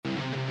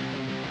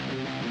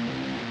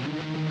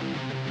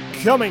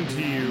Coming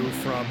to you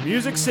from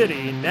Music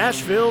City,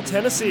 Nashville,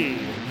 Tennessee,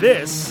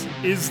 this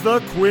is the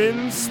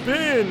Quinn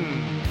Spin.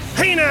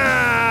 Hey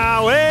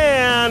now,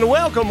 and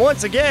welcome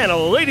once again,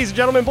 ladies and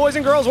gentlemen, boys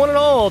and girls, one and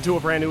all, to a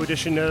brand new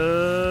edition of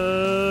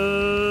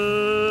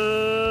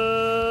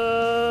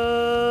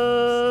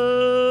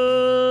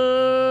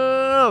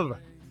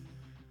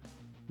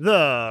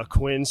the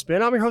Quinn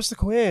Spin. I'm your host, the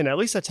Quinn. At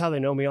least that's how they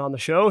know me on the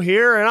show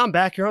here, and I'm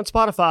back here on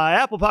Spotify,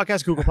 Apple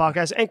Podcasts, Google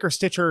Podcasts, Anchor,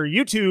 Stitcher,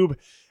 YouTube,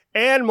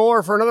 and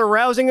more for another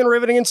rousing and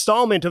riveting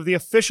installment of the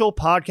official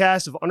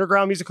podcast of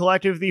Underground Music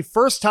Collective. The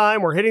first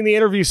time we're hitting the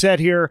interview set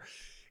here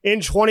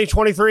in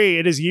 2023.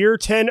 It is year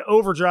 10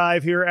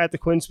 overdrive here at the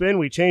Quinn Spin.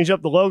 We changed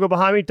up the logo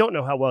behind me. Don't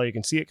know how well you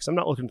can see it because I'm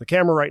not looking at the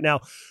camera right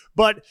now.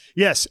 But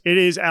yes, it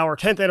is our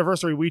 10th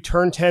anniversary. We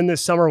turned 10 this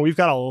summer, and we've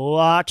got a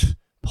lot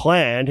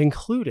planned,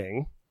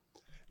 including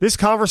this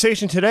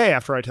conversation today.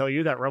 After I tell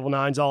you that Revel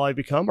 9's All I've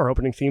Become, our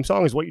opening theme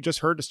song, is what you just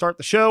heard to start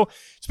the show.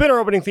 It's been our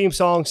opening theme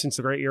song since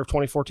the great year of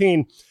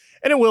 2014.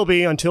 And it will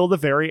be until the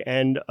very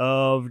end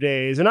of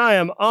days. And I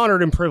am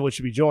honored and privileged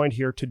to be joined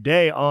here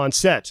today on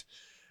set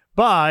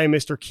by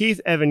Mr.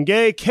 Keith Evan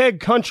Gay, KEG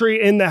Country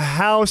in the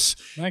house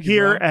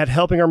here at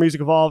Helping Our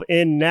Music Evolve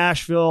in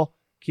Nashville.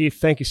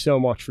 Keith, thank you so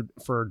much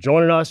for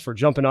joining us, for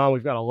jumping on.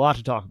 We've got a lot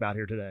to talk about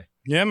here today.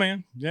 Yeah,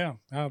 man. Yeah,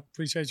 I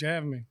appreciate you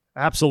having me.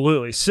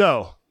 Absolutely.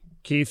 So,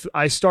 Keith,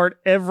 I start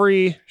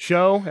every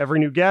show, every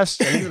new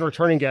guest, and even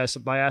returning guests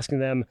by asking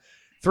them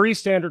 3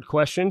 standard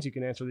questions. You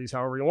can answer these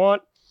however you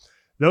want.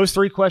 Those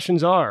 3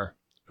 questions are,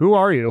 who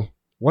are you?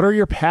 What are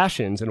your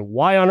passions? And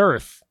why on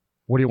earth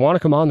would you want to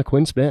come on the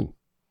Quinn Spin?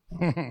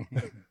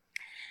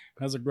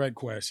 That's a great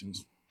question.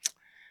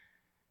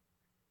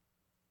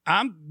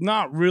 I'm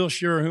not real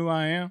sure who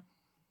I am.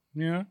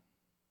 Yeah.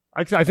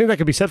 I think that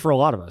could be said for a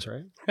lot of us,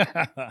 right?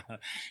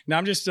 No,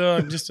 I'm just try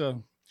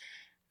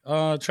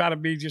to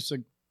be just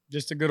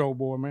a good old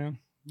boy, man.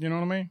 You know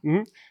what I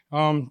mean?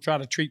 Mm-hmm. Try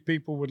to treat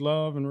people with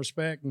love and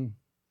respect and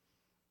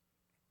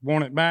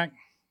want it back.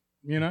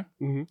 You know,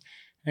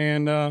 mm-hmm.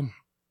 And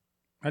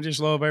I just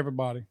love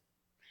everybody,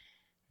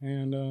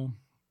 and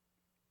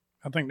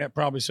I think that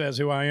probably says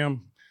who I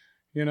am.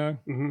 You know,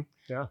 mm-hmm.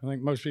 Yeah, I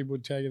think most people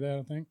would tell you that.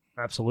 I think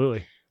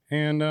absolutely.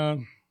 And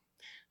the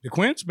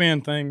Quinn Spin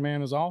thing,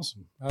 man, is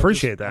awesome.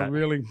 Appreciate that. I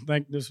really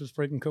think this is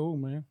freaking cool,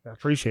 man. I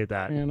appreciate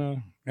that.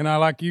 And I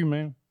like you,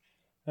 man.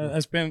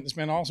 It's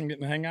been awesome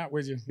getting to hang out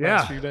with you the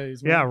last few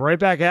days. Man. Yeah, right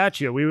back at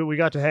you. We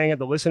got to hang at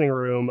the listening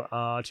room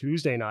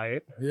Tuesday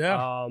night.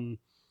 Yeah.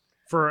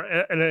 For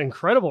an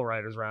incredible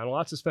writers round,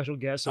 lots of special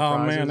guest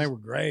surprises. Oh man, they were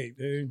great,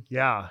 dude.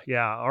 Yeah.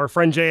 Our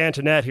friend Jay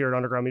Antoinette here at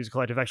Underground Music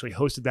Collective actually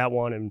hosted that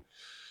one and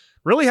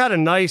really had a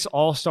nice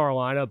all-star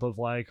lineup of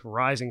like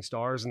rising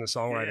stars in the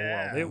songwriting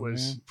world. It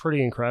was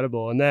pretty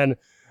incredible. And then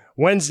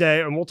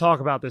Wednesday, and we'll talk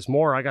about this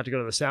more, I got to go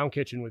to the Sound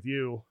Kitchen with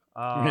you.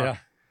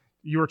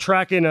 You were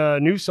tracking a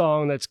new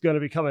song that's going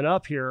to be coming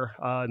up here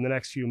in the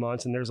next few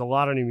months, and there's a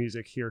lot of new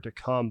music here to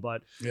come.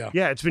 But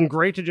yeah, it's been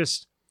great to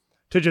just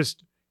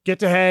get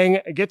to hang,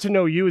 get to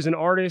know you as an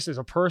artist, as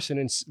a person,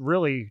 and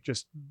really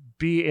just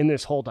be in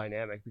this whole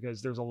dynamic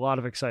because there's a lot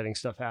of exciting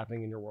stuff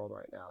happening in your world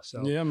right now.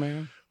 So yeah,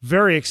 man,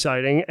 very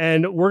exciting.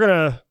 And we're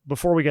going to,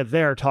 before we get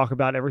there, talk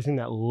about everything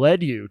that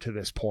led you to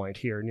this point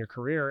here in your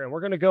career. And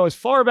we're going to go as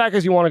far back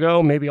as you want to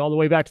go, maybe all the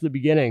way back to the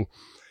beginning.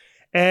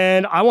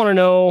 And I want to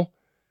know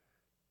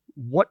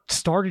what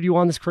started you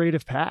on this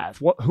creative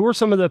path. Who are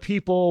some of the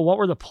people, what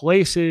were the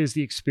places,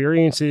 the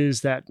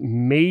experiences that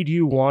made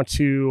you want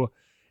to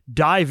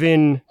dive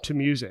into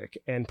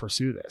music and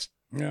pursue this?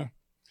 Yeah.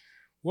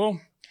 Well,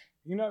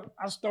 you know,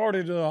 I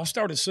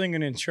started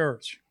singing in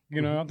church.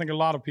 You know, I think a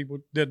lot of people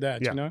did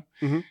that, you know.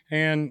 Mm-hmm.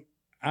 And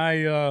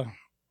I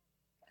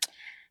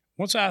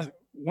once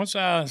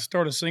I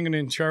started singing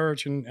in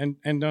church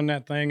and done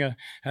that thing,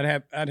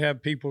 I'd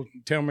have people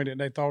tell me that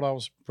they thought I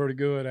was pretty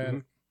good at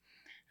it.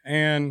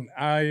 And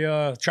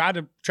I tried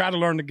to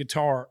learn the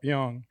guitar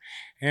young,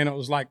 and it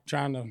was like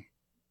trying to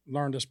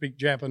learn to speak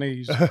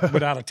Japanese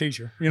without a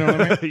teacher, you know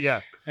what I mean?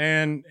 Yeah.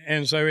 And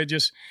so it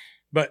just,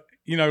 but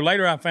you know,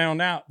 later I found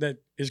out that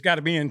it's got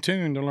to be in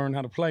tune to learn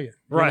how to play it.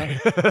 Right.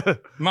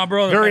 My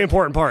brother. Very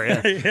important part.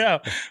 Yeah. Yeah.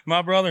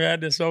 My brother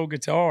had this old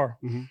guitar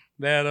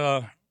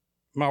that,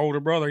 my older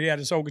brother, he had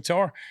this old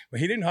guitar, but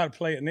he didn't know how to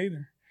play it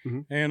neither.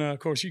 Mm-hmm. And of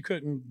course you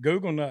couldn't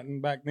Google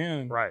nothing back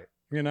then. Right.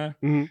 You know?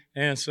 Mm-hmm.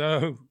 And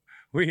so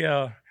we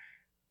had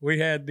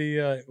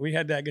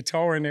that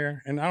guitar in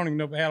there, and I don't even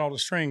know if it had all the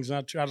strings. And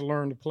I tried to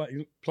learn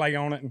to play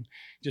on it and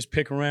just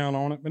pick around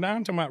on it. But now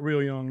I'm talking about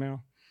real young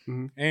now.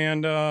 Mm-hmm.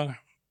 And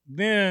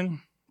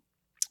then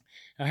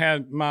I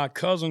had my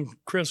cousin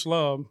Chris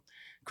Love.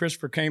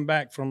 Christopher came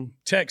back from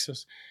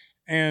Texas,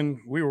 and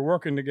we were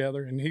working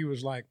together. And he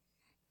was like,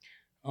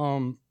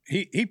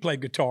 he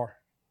played guitar,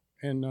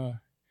 and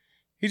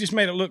he just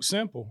made it look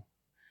simple,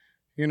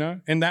 you know.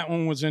 And that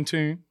one was in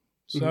tune.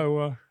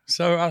 So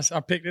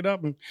I picked it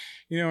up, and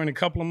you know, in a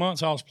couple of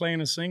months I was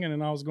playing and singing,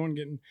 and I was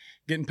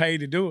getting paid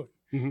to do it.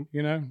 Mm-hmm.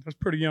 You know, that's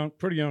pretty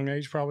young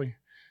age, probably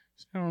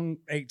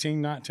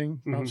 18,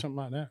 19, probably something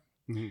like that.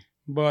 Mm-hmm.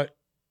 But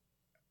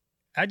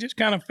I just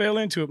kind of fell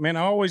into it, man.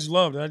 I always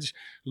loved it. I just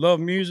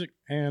loved music,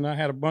 and I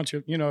had a bunch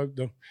of,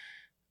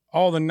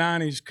 all the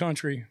 90s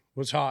country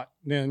was hot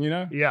then,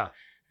 Yeah.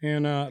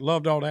 and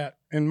loved all that.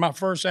 And my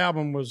first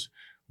album was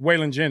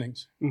Waylon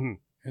Jennings. Mm-hmm.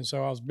 And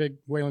so I was a big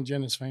Waylon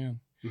Jennings fan.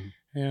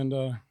 Mm-hmm. And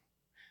I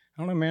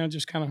don't know, man, I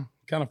just kind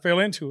of fell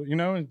into it,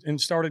 and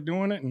started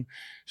doing it and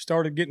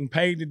started getting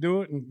paid to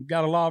do it and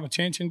got a lot of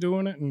attention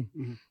doing it. And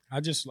Mm-hmm. I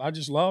just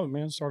love it,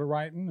 man. Started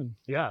writing and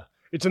yeah.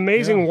 It's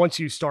amazing once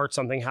you start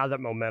something, how that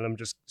momentum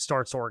just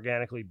starts to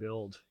organically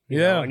build. You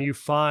know, and you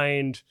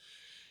find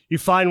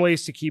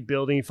ways to keep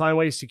building, you find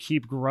ways to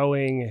keep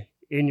growing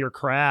in your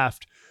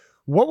craft.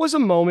 What was a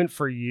moment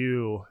for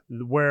you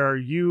where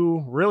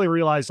you really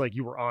realized like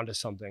you were onto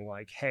something,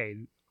 like,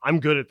 hey, I'm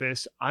good at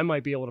this. I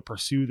might be able to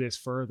pursue this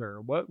further.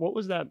 What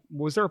was that?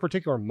 Was there a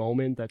particular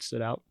moment that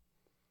stood out?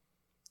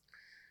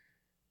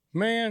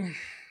 Man,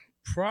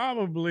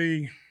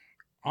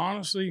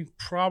 honestly,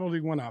 probably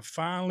when I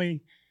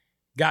finally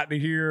got to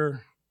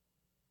hear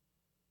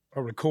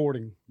a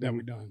recording that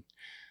we done.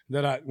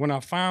 When I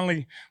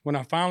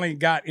finally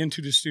got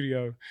into the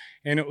studio,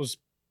 and it was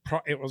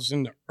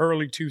in the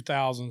early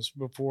 2000s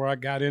before I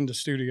got into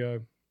studio,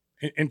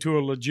 into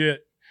a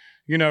legit,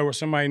 where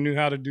somebody knew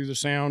how to do the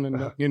sound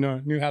and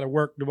knew how to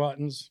work the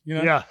buttons,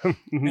 Yeah.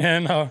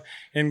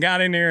 and got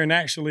in there and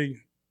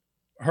actually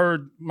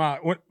heard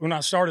when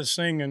I started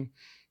singing.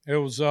 It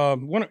was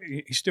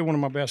he's still one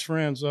of my best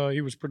friends.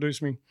 He was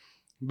producing me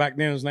back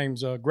then. His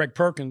name's Greg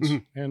Perkins,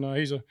 and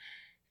he's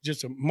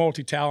just a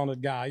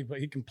multi-talented guy, but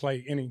he can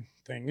play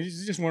anything.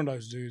 He's just one of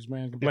those dudes,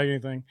 man, can play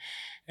anything.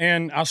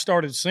 And I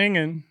started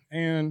singing,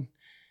 and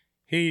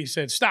he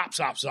said, "Stop,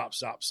 stop, stop,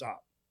 stop,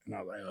 stop." And I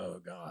was like,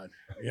 "Oh God,"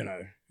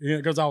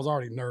 because I was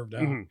already nerved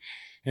out. Mm-hmm.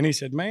 And he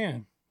said,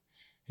 "Man,"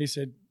 he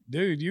said,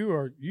 "Dude,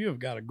 you have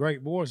got a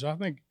great voice. I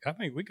think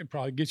we could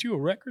probably get you a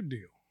record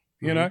deal,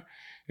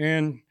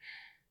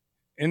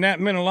 And that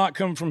meant a lot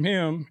coming from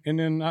him. And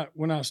then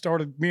when I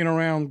started being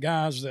around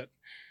guys that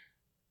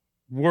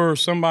were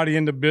somebody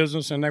in the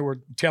business and they were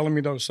telling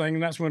me those things,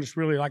 and that's when it's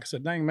really, like I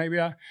said, dang, maybe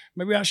I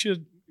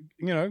should,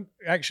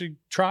 actually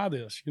try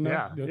this,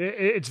 Yeah,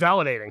 it's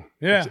validating.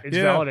 Yeah. It's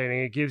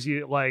validating. It gives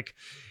you, like,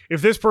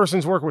 if this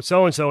person's working with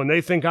so-and-so and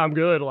they think I'm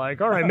good,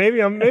 like, all right,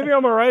 maybe I'm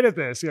all right at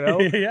this,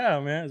 Yeah,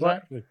 man,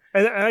 exactly.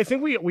 And I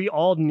think we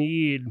all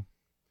need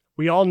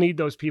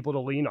those people to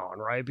lean on,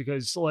 right?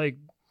 Because, like,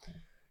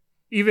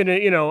 even,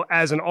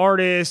 as an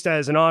artist,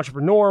 as an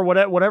entrepreneur,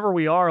 whatever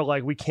we are,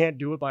 like, we can't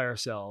do it by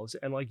ourselves.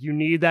 And, like, you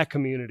need that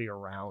community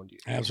around you.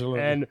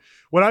 Absolutely. And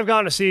what I've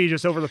gotten to see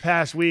just over the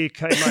past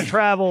week in my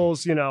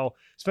travels,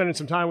 spending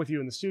some time with you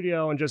in the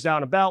studio and just out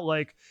and about,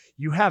 like,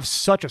 you have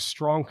such a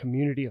strong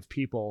community of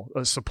people,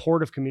 a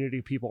supportive community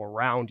of people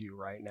around you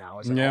right now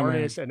as an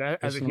artist, man, and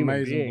as a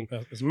human being.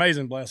 It's an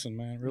amazing blessing,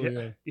 man. It really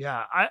is.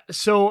 Yeah.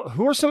 So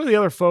who are some of the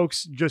other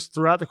folks just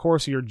throughout the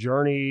course of your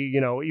journey,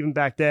 even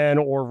back then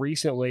or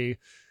recently,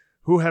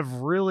 who have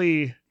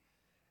really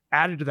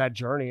added to that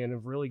journey and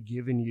have really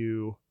given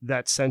you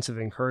that sense of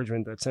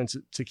encouragement, that sense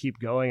to keep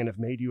going, and have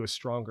made you a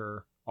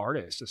stronger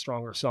artist, a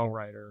stronger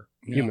songwriter,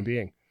 human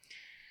being?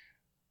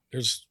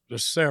 There's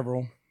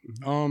several.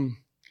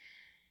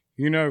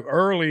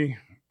 Early,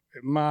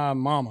 my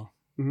mama,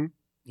 my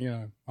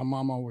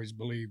mom always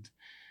believed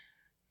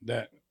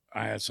that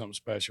I had something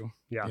special,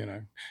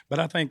 but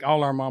I think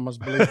all our mamas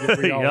believe that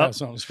we all have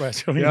something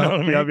special, you know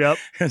what I mean? Yep.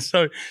 And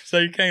so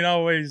you can't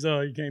always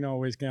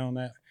count on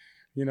that,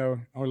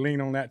 or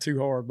lean on that too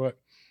hard. But,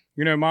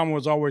 mama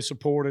was always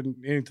supported.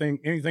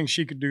 Anything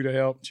she could do to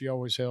help, she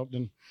always helped.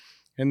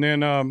 And then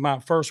my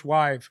first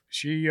wife,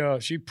 she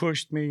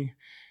pushed me.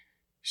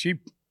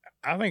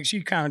 I think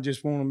she kind of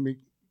just wanted me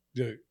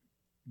to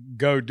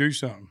go do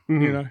something,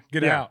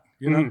 get out,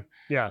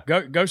 Yeah.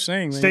 Go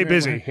sing. Stay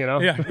busy,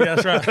 Yeah,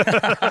 that's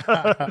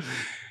right.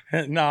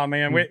 Nah,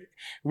 man,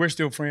 we're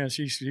still friends.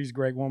 She's a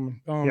great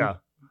woman.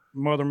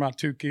 Mother of my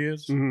two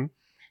kids.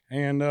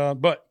 And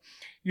but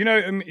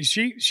I mean,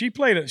 she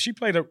played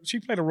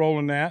a role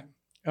in that,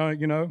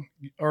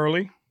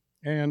 early.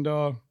 And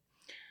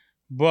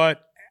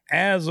but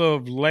as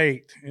of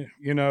late,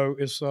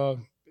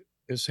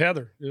 it's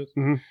Heather.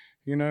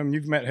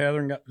 You've met Heather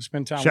and got to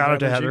spend time with Heather. Shout out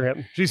to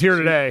Heather. She's here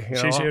today.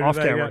 She's here off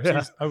today. camera. Yeah.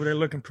 She's over there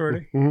looking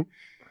pretty.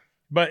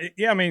 But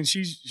I mean,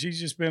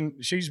 she's been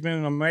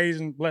an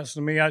amazing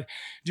blessing to me. I'm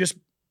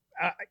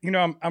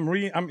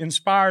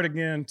inspired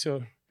again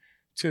to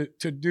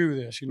do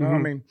this. I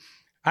mean,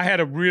 I had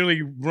a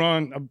really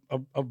run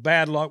of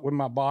bad luck with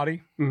my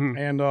body,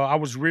 and I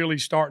was really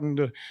starting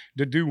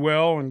to do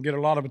well and get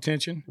a lot of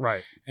attention.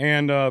 Right.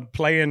 And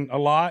playing a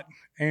lot,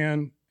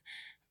 and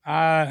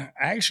I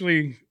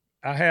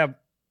have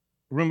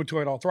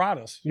rheumatoid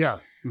arthritis. Yeah.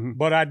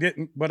 But I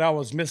didn't. But I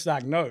was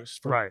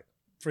misdiagnosed for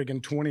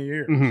freaking 20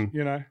 years.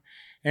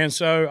 And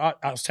so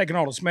I was taking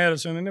all this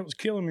medicine, and it was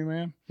killing me,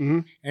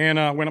 man.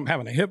 And when I'm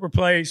having a hip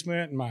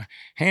replacement, and my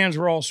hands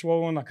were all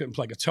swollen, I couldn't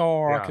play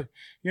guitar.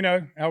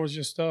 I was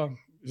just done.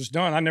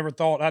 I never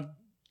thought I'd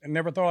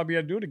be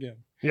able to do it again.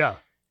 Yeah.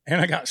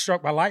 And I got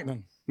struck by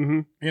lightning.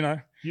 You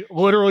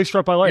literally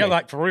struck by lightning. Yeah,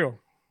 like for real.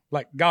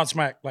 like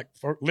Godsmack, like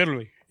for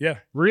literally. Yeah.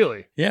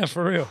 Really? Yeah,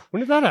 for real.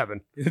 When did that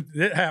happen?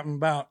 It happened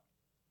about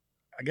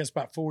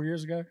 4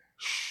 years ago.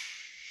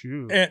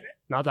 Shoot. And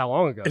Not that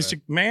long ago. it's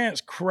man,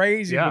 it's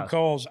crazy Yeah.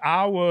 because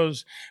I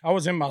was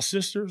in my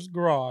sister's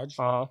garage,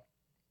 Uh-huh.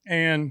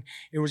 and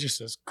it was just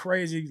this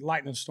crazy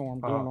lightning storm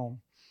going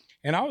on,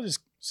 and I was just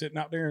sitting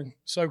out there and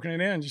soaking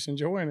it in, just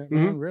enjoying it,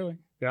 man. Really.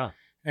 Yeah.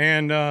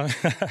 And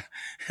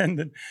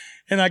and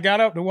I got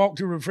up to walk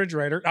to the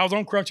refrigerator. I was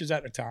on crutches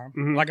at the time.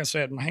 Like I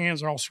said, my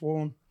hands are all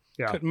swollen.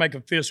 Yeah. Couldn't make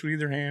a fist with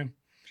either hand.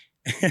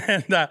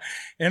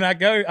 And I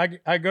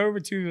go over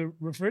to the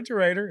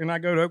refrigerator, and I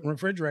go to open the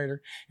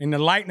refrigerator, and the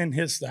lightning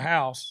hits the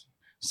house,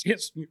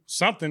 hits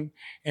something,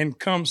 and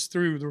comes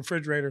through the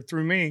refrigerator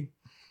through me.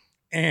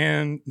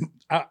 And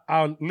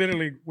I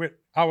literally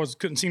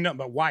couldn't see nothing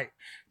but white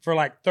for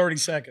like 30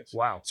 seconds.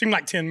 Wow. Seemed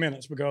like 10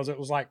 minutes because it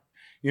was like,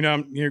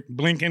 you're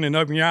blinking and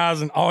open your eyes,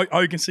 and all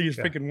you can see is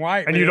freaking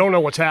white. And you don't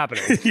know what's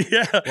happening.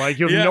 Yeah. Like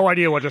you have no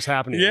idea what just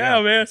happened.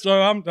 Yeah, man.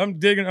 So I'm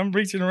digging, I'm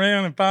reaching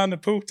around and find the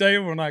pool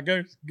table, and I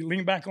go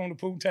lean back on the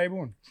pool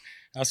table, and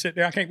I sit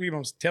there. I can't believe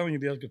I'm telling you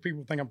this because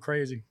people think I'm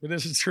crazy, but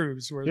this is true. I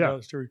swear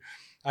it's true.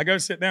 I go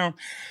sit down,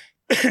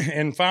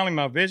 and finally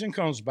my vision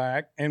comes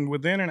back, and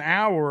within an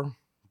hour,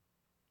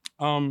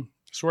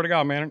 swear to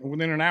God, man,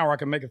 within an hour I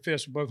could make a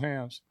fist with both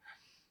hands.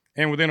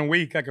 And within a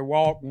week I could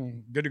walk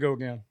and good to go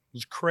again. It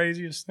was the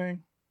craziest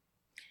thing.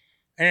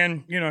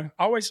 And, I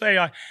always say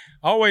I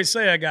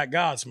got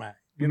Godsmack,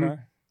 you know?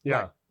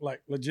 Yeah.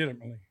 Like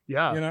legitimately.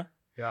 Yeah.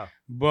 Yeah.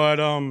 But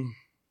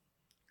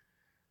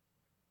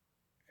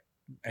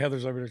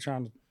Heather's over there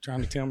trying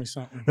to tell me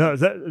something. No,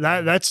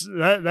 that's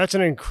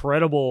an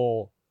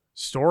incredible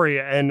story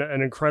and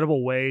an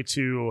incredible way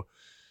to,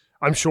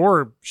 I'm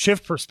sure,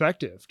 shift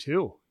perspective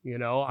too.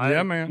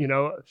 Yeah, man.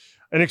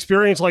 An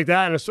experience like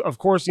that, and of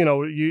course,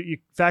 you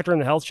factor in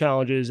the health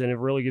challenges, and it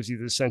really gives you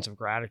this sense of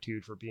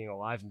gratitude for being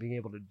alive and being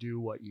able to do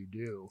what you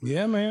do.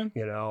 Yeah, man.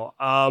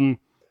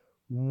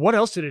 What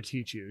else did it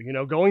teach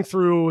you? Going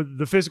through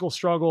the physical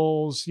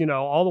struggles,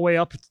 all the way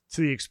up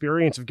to the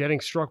experience of getting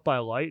struck by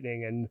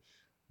lightning, and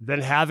then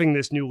having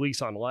this new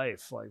lease on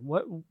life. Like,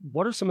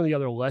 what are some of the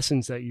other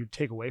lessons that you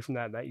take away from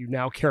that you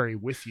now carry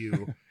with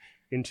you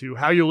into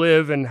how you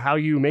live and how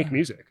you make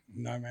music?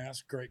 No, man,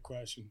 that's a great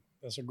question.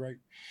 That's a great,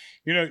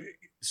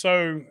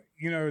 so,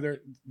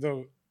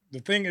 the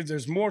thing is,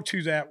 there's more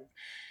to that.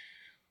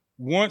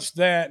 Once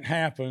that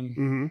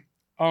happened,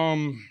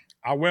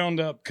 I wound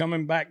up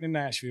coming back to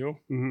Nashville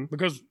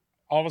because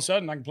all of a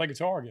sudden I can play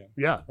guitar again.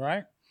 Yeah.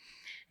 Right.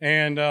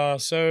 And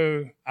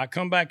so I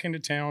come back into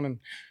town, and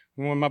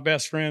one of my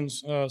best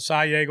friends,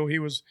 Cy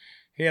Yeagle,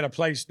 he had a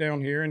place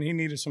down here, and he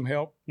needed some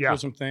help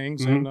with some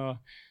things. And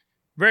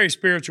very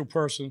spiritual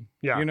person,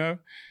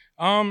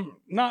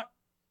 not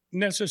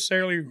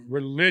necessarily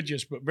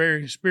religious, but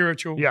very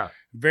spiritual,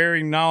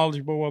 very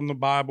knowledgeable on the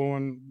Bible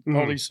and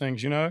all these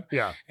things,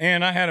 Yeah.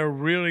 And I had a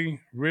really,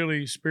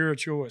 really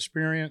spiritual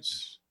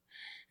experience,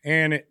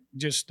 and it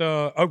just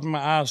opened my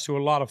eyes to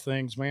a lot of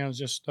things, man. It's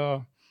just,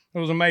 it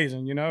was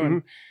amazing,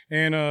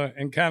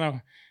 and kind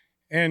of,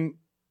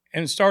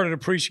 and started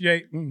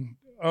appreciating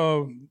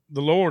the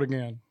Lord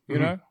again,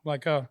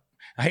 like,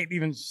 I hate to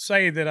even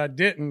say that I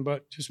didn't,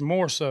 but just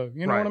more so,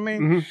 you know what I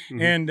mean?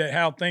 And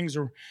how things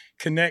are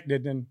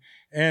connected,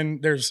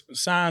 and there's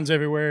signs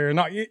everywhere, and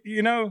not,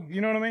 you know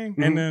what I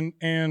mean?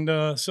 And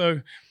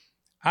so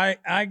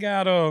I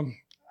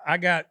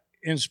got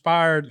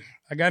inspired.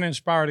 I got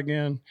inspired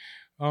again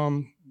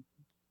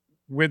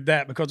with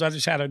that, because I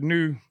just had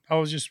I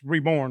was just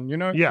reborn,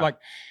 like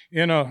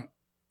in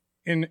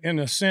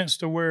a sense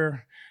to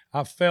where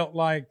I felt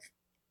like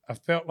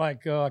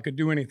I could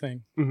do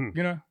anything,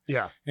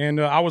 Yeah.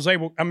 And I was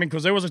able,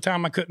 because there was a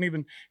time I couldn't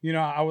even,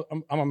 I'm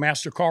a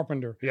master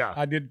carpenter. Yeah.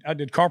 I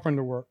did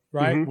carpenter work,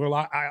 right? Well,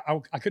 I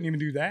couldn't even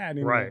do that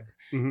anymore, right.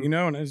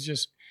 And it's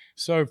just,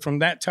 so from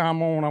that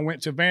time on, I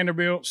went to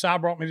Vanderbilt. Cy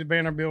brought me to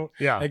Vanderbilt.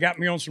 Yeah. They got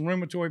me on some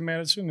rheumatoid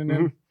medicine, and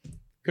then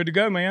good to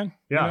go, man.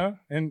 Yeah.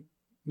 And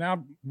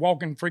now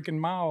walking freaking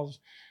miles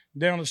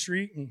down the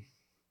street and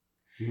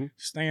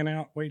staying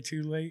out way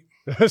too late.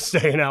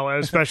 Staying out,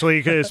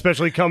 especially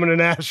coming to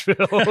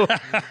Nashville.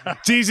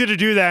 It's easy to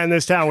do that in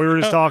this town. We were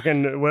just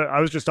talking. I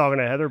was just talking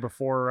to Heather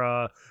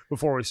before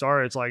we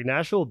started. It's like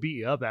Nashville will beat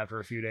you up after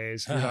a few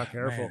days if you're not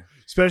careful. Man.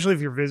 Especially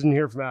if you're visiting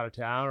here from out of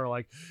town, or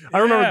like I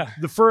remember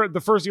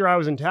the first year I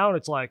was in town.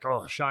 It's like,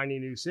 oh, shiny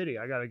new city.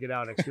 I got to get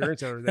out and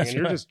experience everything, and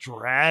you're just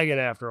dragging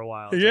after a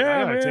while. It's like,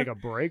 I gotta take a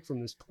break from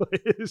this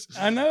place.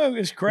 I know,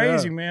 it's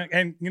crazy, man.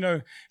 And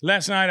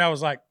last night I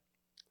was like,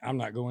 I'm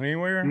not going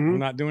anywhere. I'm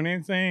not doing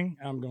anything.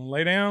 I'm going to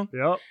lay down.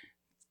 Yep.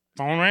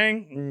 Phone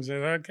rang and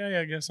said, okay,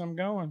 I guess I'm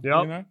going.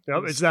 Yep.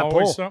 Yep. It's that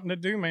always pull. Something to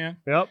do, man.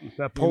 Yep.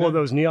 That pull of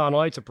those neon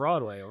lights at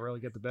Broadway will really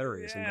get the better of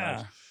you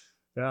sometimes.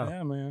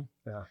 Yeah, man.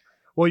 Yeah.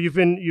 Well, you've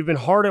been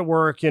hard at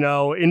work,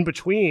 in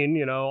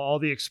between, all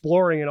the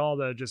exploring and all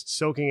the just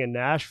soaking in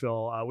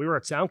Nashville. We were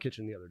at Sound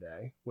Kitchen the other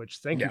day,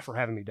 which thank you for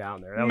having me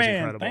down there. That was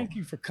incredible. Thank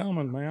you for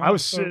coming, man.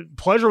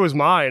 Pleasure was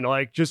mine.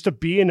 Like, just to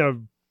be in a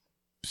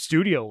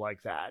studio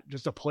like that,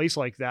 just a place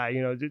like that,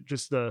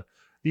 just the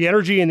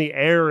energy in the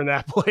air in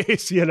that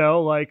place,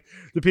 like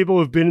the people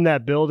who've been in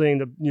that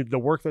building, the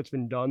work that's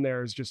been done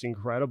there is just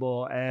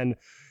incredible. And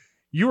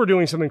you were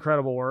doing some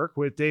incredible work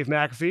with Dave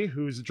McAfee,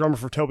 who's the drummer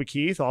for Toby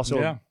Keith,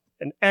 also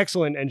an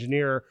excellent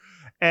engineer.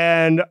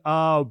 And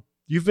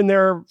you've been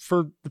there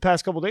for the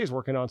past couple of days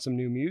working on some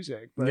new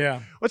music.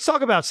 But let's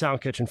talk about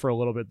Sound Kitchen for a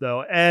little bit,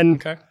 though,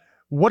 and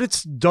what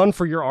it's done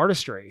for your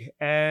artistry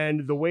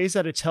and the ways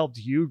that it's helped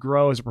you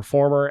grow as a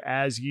performer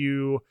as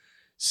you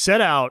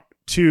set out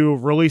to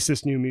release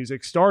this new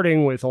music,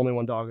 starting with Only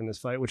One Dog in This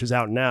Fight, which is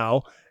out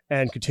now,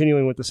 and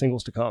continuing with the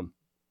singles to come.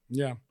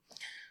 Yeah.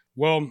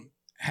 Well,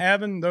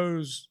 having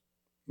those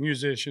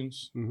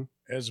musicians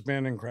has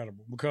been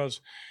incredible because,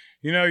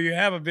 you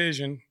have a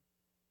vision.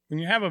 When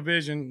you have a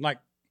vision, like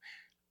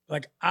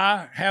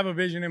I have a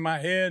vision in my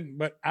head,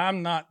 but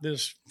I'm not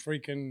this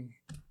freaking,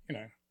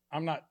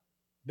 I'm not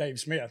Dave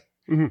Smith,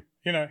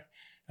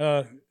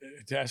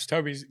 that's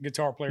Toby's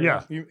guitar player.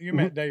 Yeah. You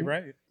met Dave,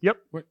 right? Yep.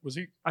 Was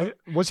he?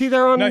 Was he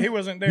there on? No, he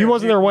wasn't there. He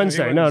wasn't there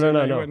Wednesday. No. He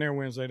wasn't there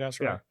Wednesday. That's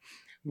right. Yeah.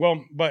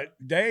 Well, but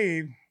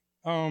Dave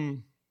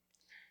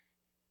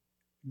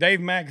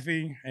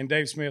McAfee and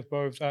Dave Smith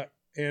both,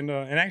 and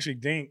actually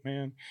Dink,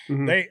 man,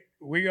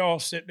 we all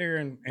sit there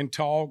and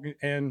talk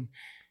and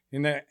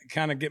that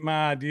kind of get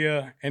my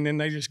idea, and then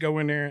they just go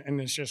in there and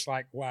it's just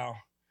like, wow.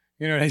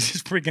 They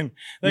just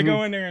they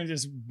go in there and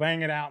just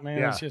bang it out, man.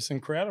 Yeah. It's just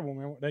incredible,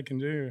 man, what they can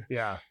do.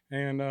 Yeah.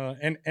 And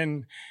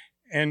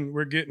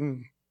we're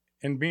getting,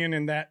 and being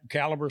in that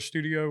caliber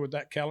studio with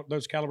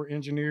those caliber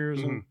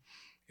engineers, and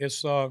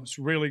it's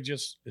really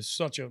just, it's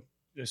such a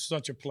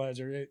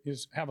pleasure.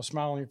 It's have a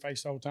smile on your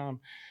face all the time,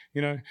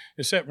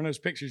 except for those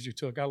pictures you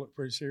took. I look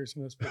pretty serious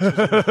in those pictures.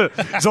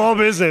 It's all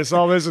business.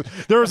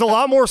 There was a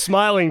lot more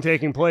smiling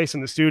taking place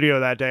in the studio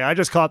that day. I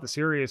just caught the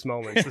serious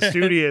moments. The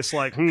studious,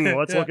 like,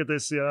 let's look at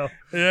this, Yeah,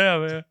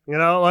 man.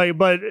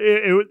 But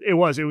it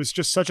was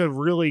just such a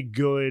really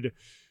good,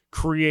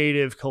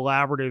 creative,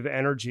 collaborative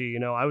energy.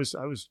 I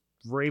was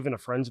raving to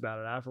friends about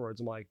it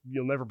afterwards. I'm like,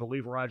 you'll never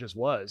believe where I just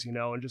was,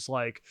 and just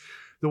like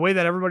the way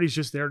that everybody's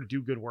just there to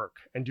do good work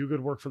and do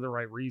good work for the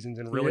right reasons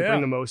and really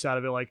bring the most out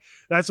of it. Like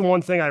that's the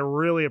one thing I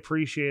really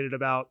appreciated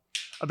about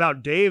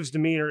Dave's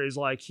demeanor is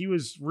like, he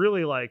was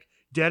really like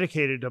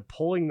dedicated to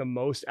pulling the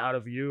most out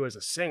of you as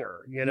a singer,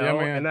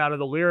 and out of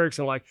the lyrics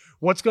and like,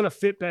 what's going to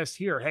fit best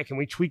here? Hey, can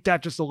we tweak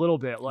that just a little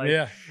bit?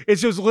 Like,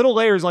 it's just little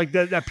layers like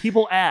that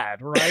people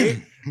add,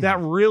 right? that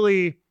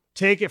really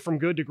take it from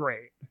good to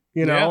great,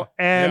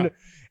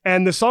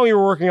 And the song you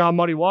were working on,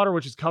 Muddy Water,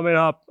 which is coming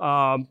up,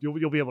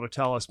 you'll be able to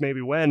tell us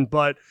maybe when,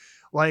 but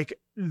like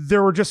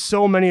there were just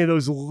so many of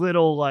those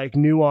little like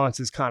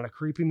nuances kind of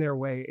creeping their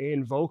way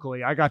in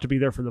vocally. I got to be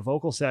there for the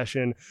vocal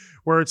session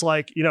where it's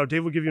like,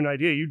 Dave would give you an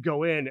idea, you'd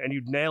go in and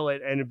you'd nail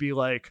it and it'd be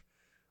like,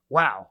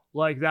 wow,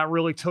 like that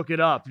really took it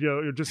up,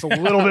 just a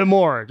little bit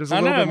more, just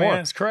a little bit more. Man,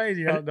 it's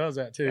crazy how it does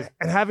that too.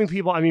 And having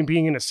people,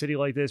 being in a city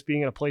like this,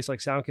 being in a place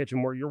like Sound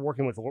Kitchen where you're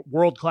working with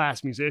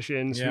world-class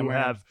musicians who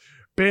have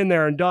been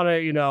there and done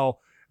it, I've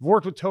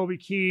worked with Toby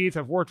Keith,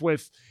 I've worked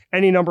with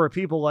any number of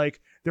people,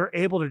 like they're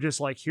able to just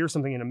like hear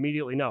something and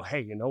immediately know,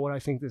 hey, you know what I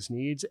think this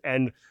needs?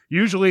 And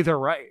usually they're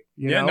right.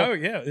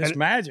 It's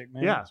magic,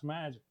 man. Yeah. It's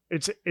magic.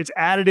 It's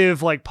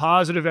additive, like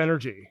positive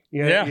energy,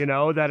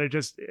 that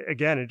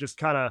it just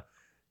kind of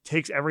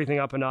takes everything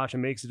up a notch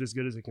and makes it as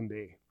good as it can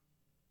be.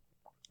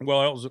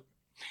 Well,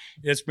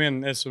 it's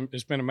been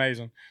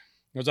amazing.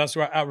 Because that's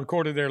why I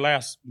recorded the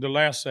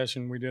last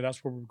session we did.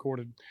 That's where we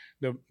recorded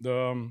the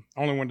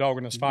Only One Dog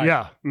in This Fight.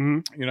 Yeah.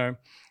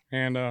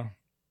 And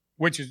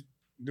which is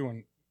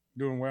doing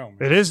well,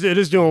 man. It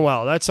is doing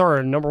well. That's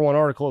our number one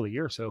article of the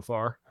year so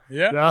far.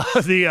 Yeah.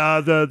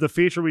 The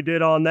feature we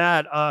did on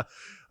that,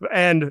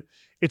 and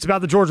it's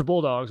about the Georgia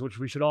Bulldogs, which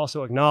we should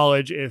also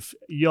acknowledge. If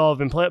y'all have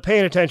been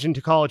paying attention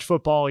to college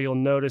football, you'll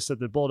notice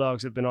that the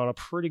Bulldogs have been on a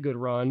pretty good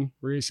run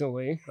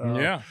recently. 2 in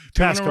a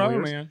row,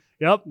 man.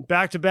 Yep,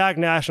 back-to-back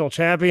national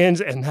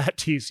champions, and that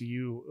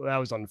TCU, that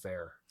was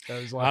unfair.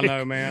 That was like, I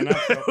know, man.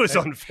 It was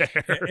unfair.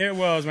 It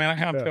was, man. I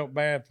kind of felt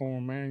bad for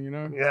them, man.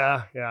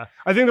 Yeah.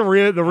 I think the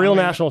real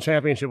national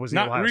championship was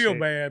not Ohio real State.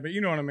 Bad, but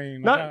you know what I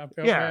mean. Not, I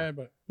felt bad,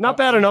 but not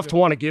bad enough to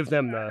want to give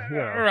them the,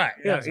 right.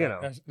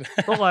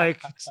 But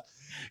like,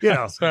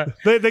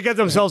 they get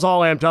themselves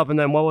all amped up, and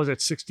then what was it,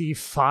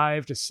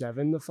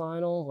 65-7 the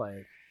final,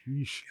 like.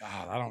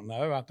 God, I don't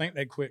know. I think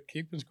they quit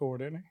keeping score,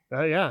 didn't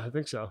they? Yeah, I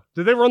think so.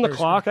 Did they run the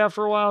clock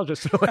after a while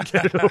just to like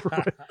get it over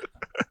with?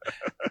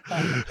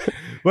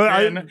 But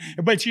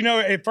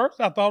at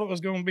first I thought they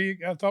was going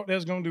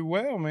to do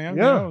well, man.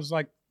 Yeah. It was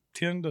like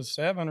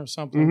 10-7 or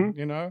something.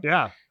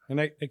 Yeah. And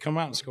they come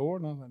out and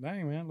scored, and I was like,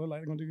 dang, man, look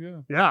like they're going to do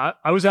good. Yeah,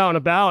 I was out and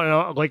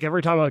about, and like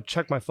every time I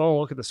check my phone,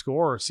 look at the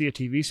score, or see a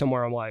TV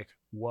somewhere, I'm like,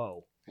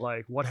 whoa.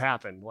 Like, what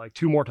happened? Like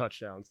 2 more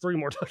touchdowns, 3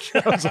 more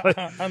touchdowns. Like,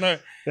 I know.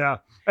 yeah.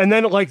 And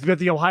then like at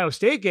the Ohio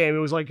State game, it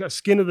was like a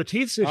skin of the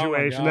teeth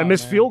situation. God, that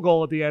missed man. field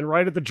goal at the end,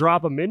 right at the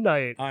drop of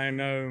midnight. I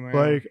know, man.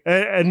 Like,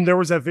 and there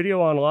was that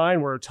video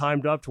online where it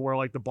timed up to where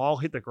like the ball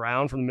hit the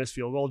ground from the missed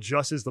field goal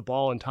just as the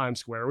ball in Times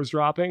Square was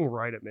dropping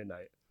right at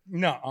midnight.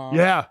 No.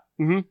 Yeah.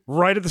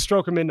 Right at the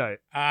stroke of midnight.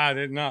 I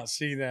did not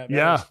see that. That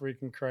Yeah. was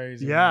freaking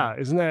crazy. Yeah. Man.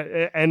 Isn't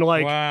that? And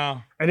like,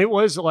 Wow. and it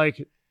was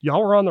like,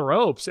 y'all were on the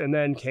ropes and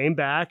then came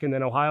back and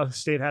then Ohio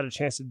State had a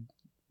chance to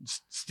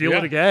steal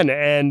it again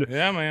and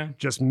Yeah, man.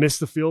 just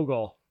missed the field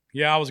goal.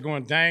 Yeah, I was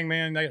going, dang,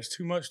 man, there's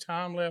too much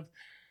time left.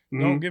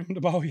 Don't give them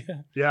the ball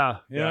yet. Yeah.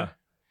 Yeah.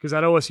 Because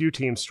that OSU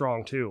team's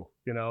strong too.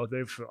 You know,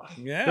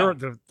 Yeah.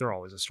 they're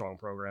always a strong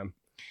program.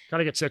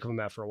 Kind of get sick of them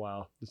after a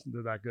while.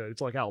 They're that good.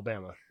 It's like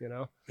Alabama, you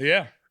know?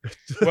 Yeah.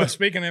 Well,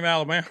 speaking of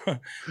Alabama,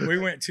 we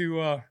went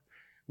to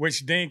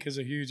which Dink is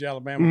a huge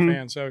Alabama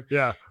fan. So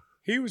yeah.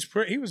 he was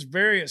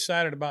very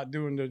excited about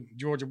doing the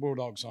Georgia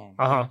Bulldog song.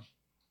 Uh-huh.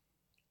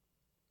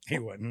 He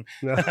wasn't.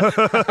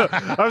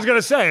 I was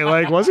gonna say,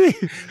 like, was he?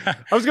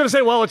 I was gonna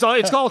say, well,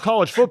 it's called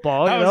college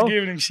football. I you was know?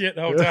 giving him shit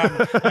the whole time.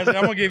 I said,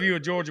 I'm gonna give you a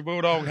Georgia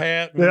Bulldog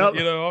hat, and, Yep.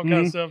 you know, all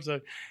kinds of stuff.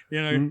 So,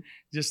 you know,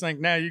 just think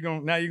now you're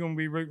gonna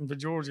be rooting for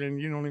Georgia, and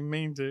you don't even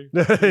mean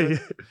to.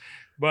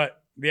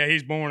 But yeah,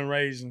 he's born and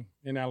raised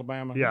in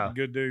Alabama. Yeah,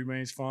 good dude, man.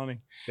 He's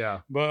funny.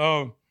 Yeah,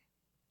 but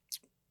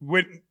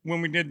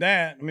when we did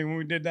that, I mean, when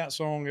we did that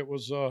song, it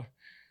was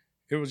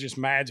just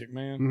magic,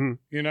 man.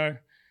 You know.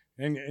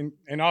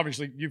 And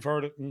obviously you've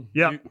heard it. And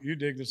you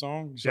dig the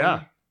song.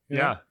 Yeah.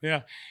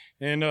 Yeah.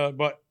 And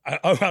but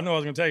I know I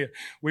was going to tell you.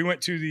 We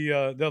went to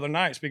the other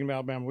night. Speaking of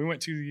Alabama, we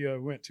went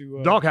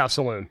to Doghouse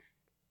Saloon.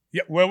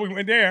 Yeah. Well, we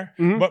went there,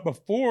 but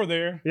before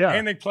there,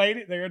 and they played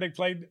it there. They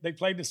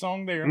played the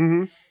song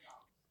there.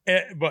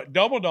 But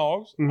Double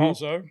Dogs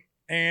also,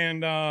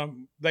 and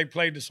they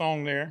played the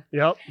song there.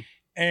 Yep.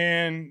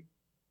 And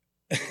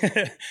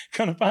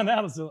kind of find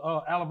out it's an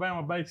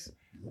Alabama-based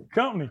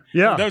company.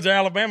 Yeah, those are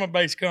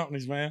Alabama-based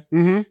companies, man.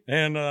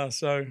 And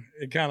so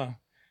it kind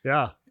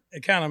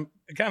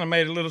of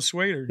made it a little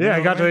sweeter. Yeah,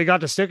 he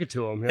got to stick it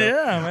to him.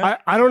 Yeah, man.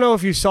 I don't know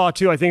if you saw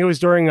too. I think it was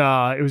during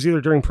it was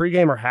either during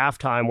pregame or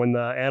halftime when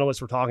the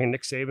analysts were talking.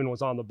 Nick Saban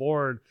was on the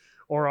board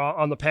or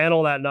on the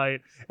panel that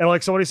night, and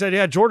like somebody said,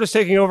 yeah, Georgia's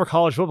taking over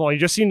college football. And you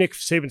just see Nick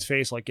Saban's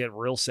face like get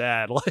real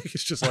sad. Like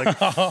it's just like,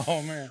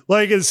 oh man,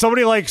 like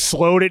somebody like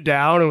slowed it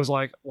down and was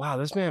like, wow,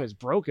 this man is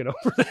broken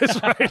over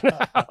this right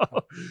now.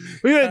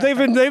 Yeah, they've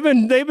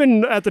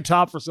been at the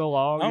top for so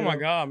long. Oh my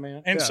God,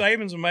 man! And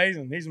Saban's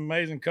amazing. He's an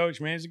amazing coach,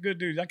 man. He's a good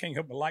dude. I can't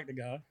help but like the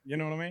guy. You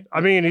know what I mean?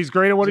 I mean, he's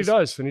great at what he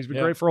does, and he's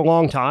been great for a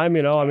long time.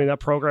 You know, I mean, that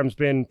program's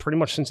been pretty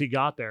much since he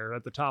got there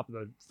at the top of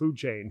the food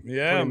chain.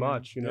 Yeah, pretty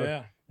much. You know.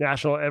 Yeah.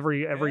 National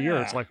every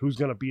year. It's like who's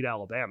going to beat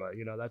Alabama?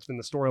 You know, that's been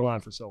the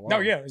storyline for so long. No,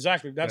 yeah,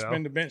 exactly. That's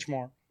been the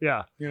benchmark.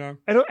 Yeah, you know,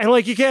 and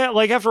like you can't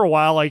like after a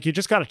while, like you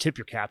just got to tip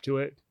your cap to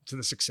it, to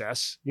the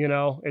success. You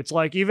know, it's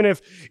like even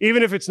if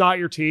it's not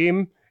your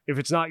team, if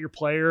it's not your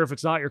player, if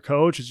it's not your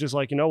coach, it's just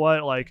like, you know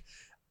what, like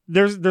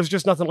there's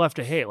just nothing left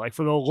to hate. Like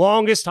for the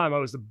longest time, I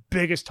was the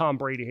biggest Tom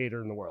Brady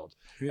hater in the world.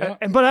 Yeah.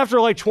 But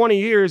after like 20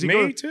 years,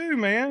 me too,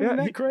 man. Isn't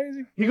that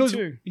crazy? He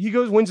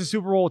goes, wins the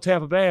Super Bowl with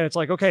Tampa Bay, and it's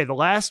like, okay, the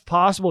last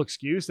possible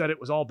excuse that it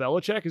was all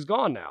Belichick is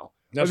gone now.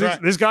 That's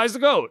right. This guy's the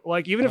GOAT.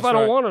 Like, even if I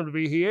don't want him to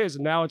be, he is.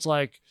 And now it's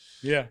like,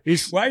 I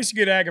used to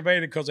get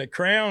aggravated because they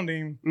crowned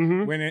him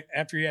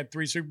after he had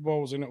 3 Super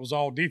Bowls and it was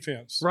all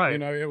defense. Right. You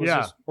know, it was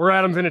just, or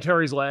Adam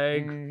Vinatieri's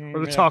leg,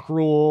 or the tuck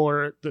rule,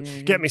 or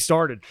the get me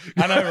started.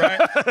 I know,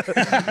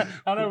 right?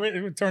 I know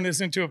we turn this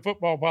into a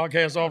football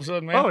podcast all of a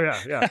sudden, man. Oh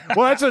yeah.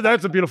 Well,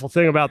 that's a beautiful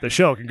thing about the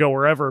show. It can go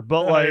wherever,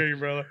 but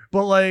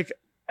like,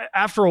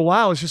 after a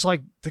while, it's just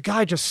like the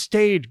guy just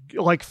stayed,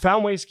 like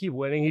found ways to keep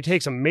winning. He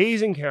takes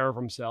amazing care of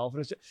himself.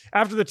 And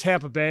after the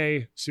Tampa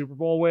Bay Super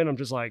Bowl win, I'm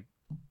just like,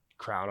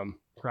 crown him.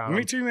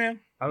 Me too,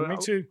 man. Me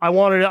too. I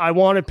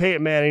wanted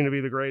Peyton Manning to be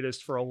the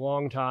greatest for a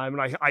long time,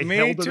 and I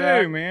held to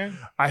that. Man.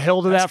 I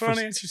held to that. That's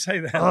funny that you say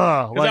that.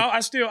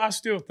 I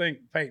still think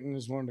Peyton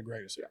is one of the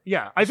greatest.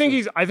 Yeah, I think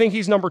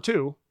he's number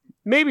 2,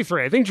 maybe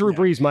 3. I think Drew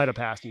Brees might have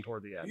passed him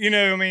toward the end. You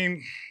know, I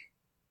mean,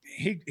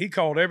 he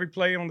called every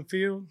play on the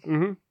field.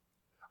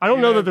 I don't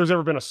know that there's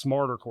ever been a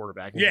smarter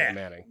quarterback than Peyton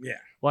Manning. Yeah.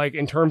 Like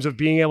in terms of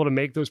being able to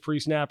make those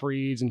pre-snap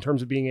reads, in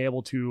terms of being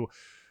able to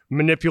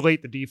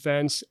manipulate the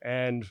defense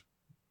and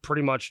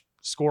pretty much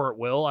score at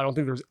will. I don't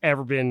think there's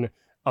ever been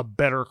a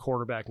better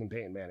quarterback than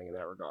Peyton Manning in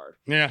that regard.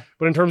 Yeah.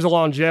 But in terms of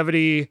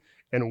longevity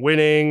and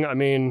winning, I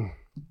mean,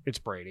 it's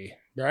Brady.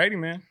 Brady,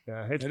 man.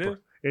 Yeah,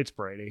 it's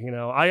Brady. You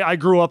know, I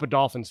grew up a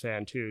Dolphins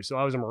fan too, so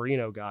I was a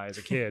Marino guy as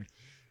a kid.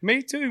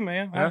 Me too,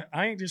 man. Yeah.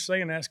 I ain't just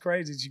saying that's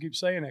crazy that you keep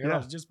saying that. I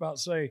was just about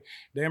to say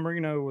Dan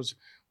Marino was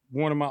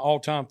one of my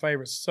all-time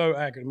favorites. So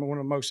accurate, one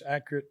of the most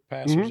accurate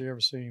passers you ever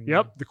seen.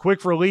 Yep, man. The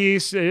quick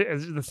release.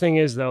 The thing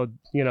is, though,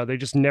 you know, they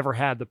just never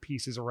had the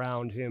pieces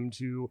around him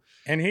to.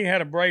 And he had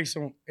a brace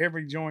on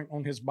every joint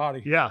on his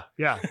body. Yeah.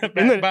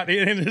 About the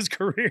end of his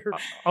career.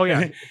 Oh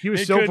yeah, he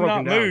was so broken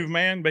down. He could not move,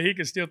 man, but he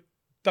could still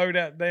throw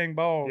that dang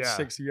ball Yeah.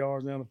 60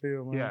 yards down the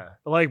field, man. Yeah.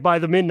 Like by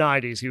the mid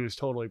 90s, he was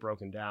totally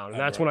broken down. And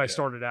that's when I yeah.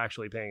 started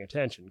actually paying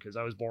attention because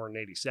I was born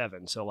in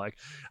 87. So like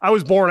I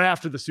was born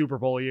after the Super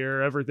Bowl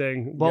year,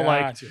 everything. But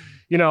like, Gotcha.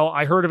 you know,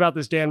 I heard about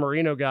this Dan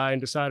Marino guy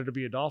and decided to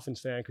be a Dolphins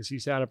fan because he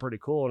sounded pretty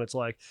cool. And it's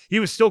like, he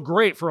was still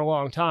great for a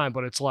long time,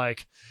 but it's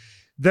like,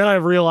 then I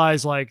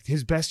realized like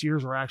his best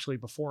years were actually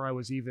before I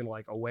was even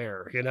like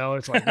aware, you know,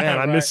 it's like, man,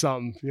 I Right. missed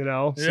something, you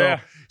know?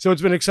 Yeah. So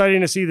it's been exciting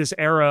to see this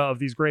era of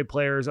these great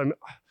players.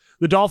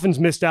 The Dolphins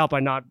missed out by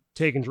not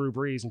taking Drew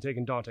Brees and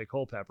taking Dante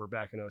Culpepper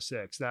back in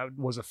 06. That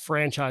was a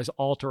franchise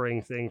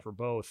altering thing for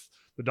both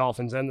the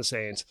Dolphins and the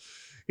Saints,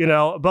 you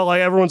know, but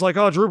like everyone's like,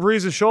 oh, Drew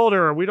Brees'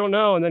 shoulder, we don't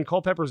know. And then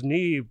Culpepper's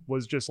knee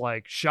was just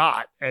like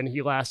shot and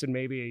he lasted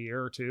maybe a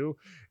year or two.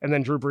 And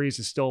then Drew Brees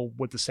is still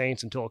with the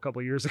Saints until a couple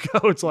of years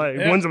ago. It's like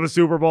wins of a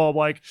Super Bowl. I'm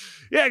like,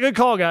 yeah, good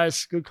call,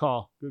 guys. Good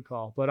call. Good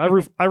call. But I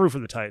root for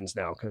the Titans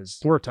now because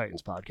we're a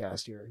Titans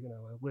podcast here. You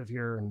know, I live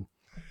here and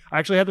I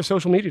actually had the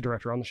social media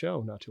director on the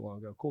show not too long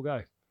ago. Cool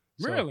guy.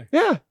 So, Really?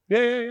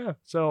 Yeah.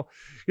 So,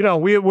 you know,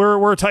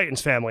 we're a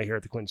Titans family here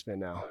at the Quinn Spin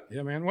now.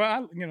 Yeah, man.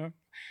 Well,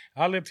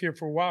 I lived here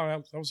for a while.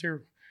 I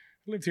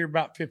lived here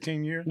about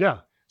 15 years. Yeah.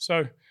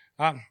 So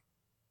I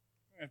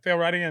fell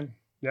right in.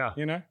 Yeah.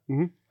 You know?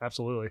 Mm-hmm.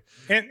 Absolutely.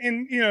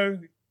 And you know,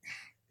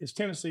 it's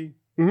Tennessee.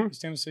 Mm-hmm. It's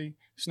Tennessee.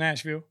 It's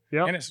Nashville.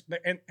 Yeah. And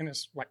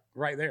it's like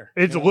right there.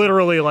 It's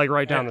literally like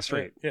right down the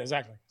street. Yeah,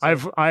 exactly.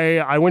 So,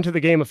 I went to the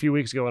game a few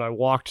weeks ago and I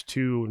walked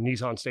to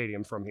Nissan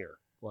Stadium from here.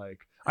 Like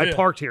I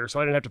parked here so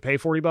I didn't have to pay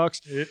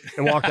 $40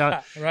 and walked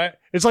out. Right.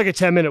 It's like a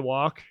 10-minute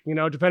walk, you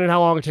know, depending on how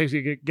long it takes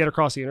you to get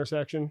across the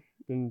intersection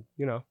and,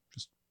 you know,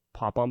 just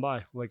pop on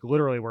by. Like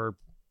literally we're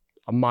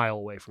a mile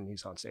away from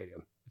Nissan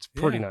Stadium. It's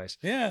pretty nice.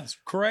 Yeah, it's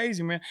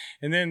crazy, man.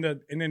 And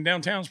then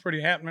downtown's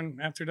pretty happening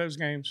after those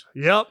games.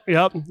 Yep.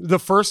 The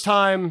first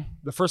time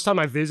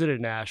I visited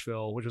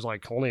Nashville, which was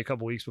like only a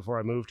couple weeks before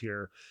I moved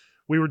here,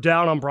 we were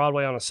down on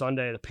Broadway on a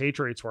Sunday. The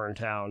Patriots were in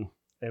town.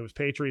 And it was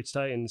Patriots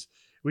Titans.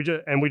 We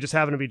just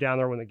happened to be down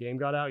there when the game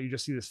got out. You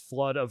just see this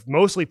flood of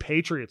mostly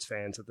Patriots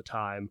fans at the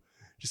time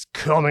just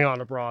coming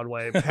onto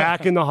Broadway,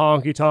 packing the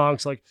honky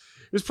tonks. Like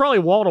it was probably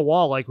wall to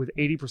wall, like with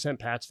 80%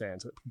 Pats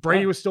fans.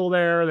 Brady was still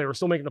there. They were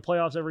still making the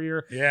playoffs every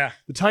year. Yeah.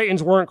 The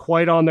Titans weren't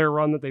quite on their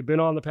run that they've been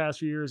on the past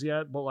few years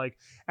yet. But like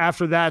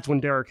after that's when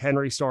Derrick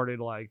Henry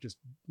started like just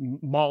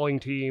mauling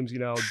teams, you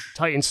know,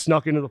 Titans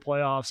snuck into the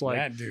playoffs. Like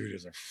that dude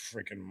is a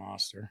freaking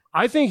monster.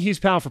 I think he's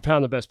pound for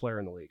pound the best player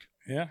in the league.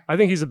 Yeah. I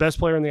think he's the best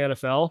player in the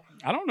NFL.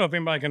 I don't know if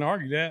anybody can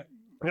argue that.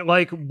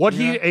 Like what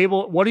he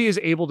is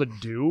able to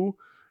do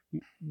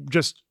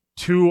just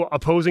to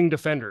opposing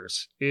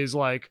defenders is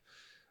like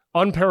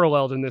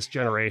unparalleled in this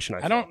generation.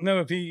 I don't know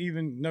if he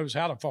even knows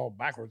how to fall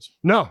backwards.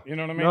 No. You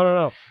know what I mean?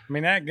 No. I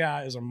mean, that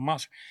guy is a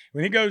monster.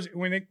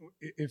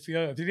 If he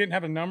didn't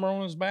have a number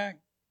on his back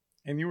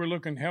and you were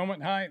looking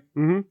helmet height,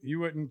 you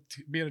wouldn't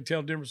be able to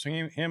tell the difference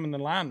between him and the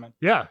lineman.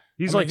 Yeah.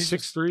 He's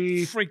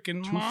 6'3",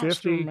 freaking 250,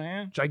 monster,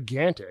 man.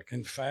 Gigantic.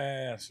 And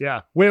fast.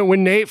 Yeah.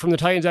 When Nate from the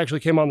Titans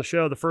actually came on the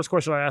show, the first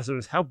question I asked him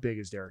was, how big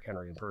is Derrick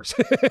Henry in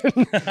person?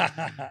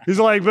 He's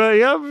like, but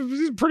yeah,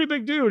 he's a pretty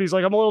big dude. He's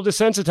like, I'm a little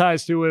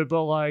desensitized to it,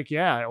 but like,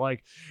 yeah,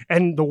 like,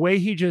 and the way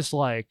he just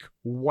like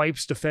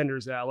wipes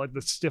defenders out, like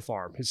his stiff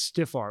arm.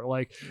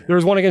 Like there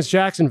was one against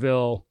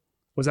Jacksonville.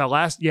 Was that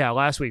last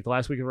week, the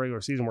last week of the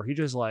regular season, where he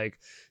just like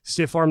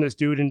stiff armed this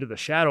dude into the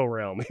shadow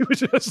realm. He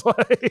was just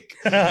like,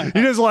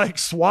 he just like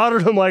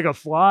swatted him like a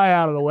fly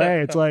out of the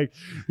way. It's like,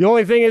 the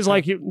only thing is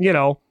like, you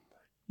know,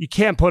 you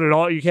can't put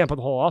the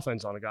whole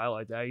offense on a guy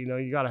like that. You know,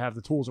 you got to have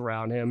the tools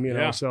around him, you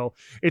know, so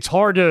it's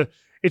hard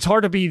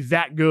to be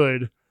that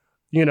good,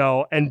 you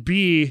know, and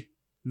be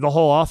the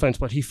whole offense,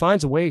 but he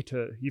found a way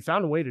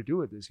to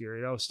do it this year,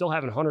 you know, still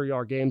having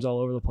 100-yard games all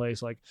over the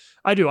place. Like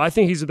I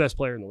think he's the best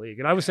player in the league.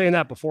 And I was saying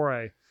that before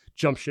I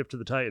jumped ship to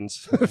the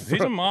Titans.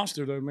 He's a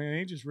monster though, man.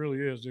 He just really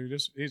is, dude.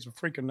 He's a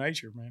freak of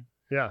nature, man.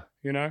 Yeah.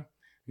 You know, and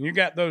you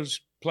got those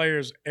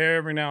players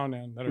every now and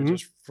then that are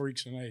just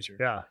freaks of nature.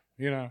 Yeah.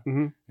 You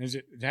know, is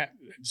it that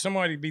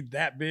somebody be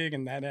that big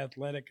and that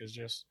athletic is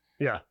just,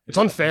 it's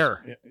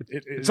unfair.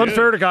 It's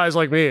unfair to guys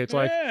like me. It's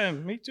like, yeah,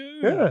 me too.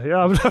 Yeah.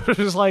 I'm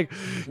just like,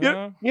 you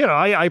know,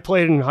 I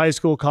played in high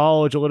school,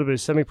 college, a little bit of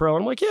semi-pro.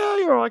 And I'm like, yeah,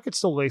 you know, I could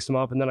still lace them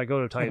up. And then I go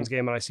to a Titans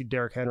game and I see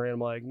Derrick Henry. And I'm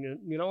like,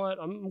 you know what?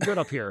 I'm good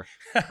up here.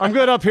 I'm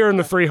good up here in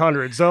the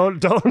 300s. So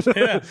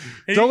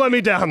don't let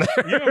me down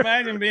there. You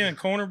imagine being a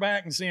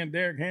cornerback and seeing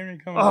Derrick Henry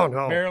coming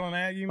barreling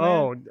at you,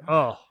 man?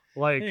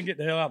 Like, you get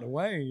the hell out of the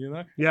way, you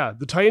know? Yeah,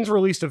 the Titans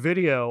released a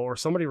video, or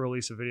somebody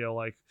released a video,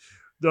 like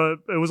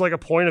it was like a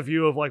point of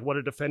view of like what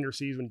a defender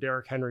sees when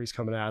Derrick Henry's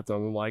coming at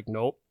them. I'm like,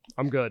 nope,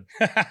 I'm good.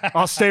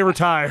 I'll stay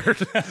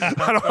retired.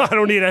 I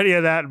don't need any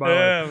of that in my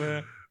life.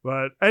 Man.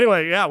 But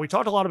anyway, yeah, we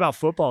talked a lot about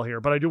football here,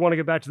 but I do want to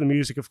get back to the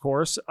music, of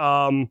course.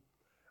 Only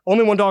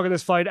One Dog in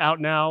This Fight out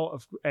now,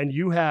 and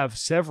you have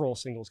several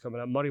singles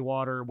coming up. Muddy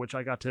Water, which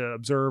I got to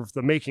observe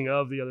the making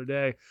of the other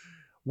day.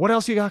 What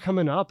else you got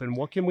coming up, and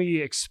what can we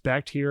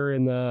expect here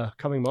in the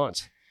coming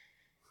months?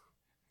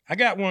 I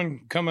got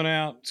one coming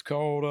out. It's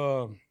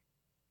called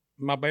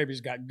My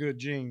Baby's Got Good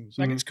Genes.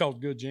 I think it's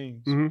called Good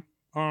Genes.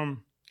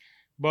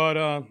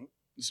 But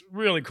it's a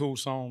really cool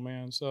song,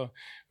 man. So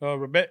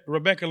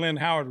Rebecca Lynn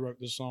Howard wrote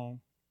this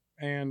song,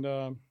 and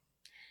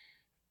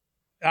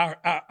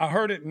I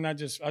heard it and I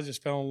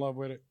just fell in love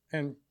with it.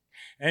 And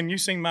you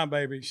sing My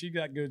Baby, she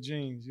got good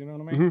genes. You know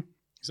what I mean?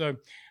 So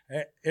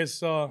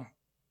it's a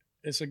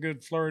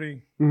good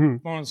flirty,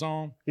 fun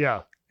song.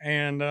 Yeah.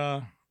 And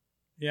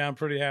yeah, I'm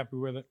pretty happy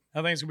with it.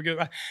 I think it's gonna be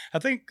good. I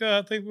think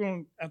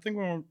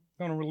we're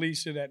gonna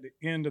release it at the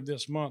end of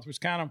this month. It was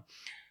kind of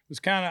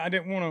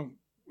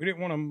we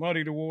didn't want to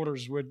muddy the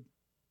waters with,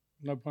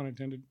 no pun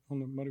intended on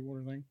the muddy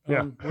water thing.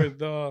 With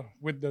the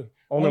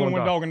only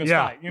one dog in the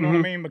fight. You know what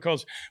I mean?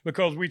 Because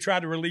we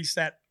tried to release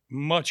that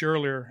much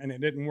earlier and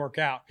it didn't work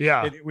out.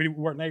 Yeah. We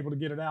weren't able to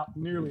get it out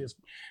nearly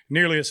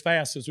as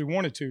fast as we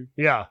wanted to.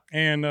 Yeah.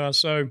 And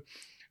so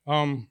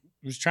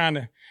was trying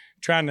to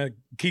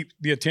keep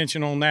the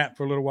attention on that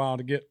for a little while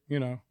to get,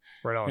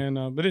 right on.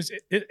 And but it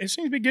seems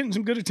to be getting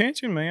some good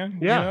attention, man.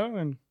 Yeah.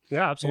 And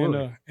yeah,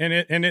 absolutely. And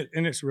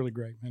it's really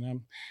great,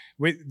 man.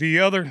 With the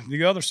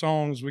other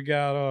songs, we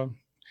got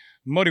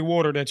Muddy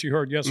Water that you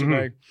heard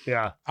yesterday.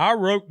 Yeah. I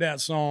wrote that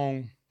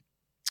song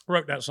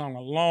a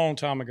long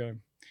time ago,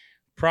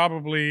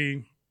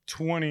 probably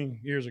 20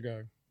 years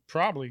ago,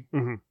 probably.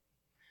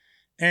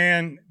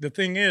 And the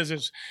thing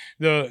is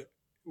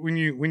when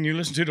you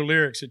listen to the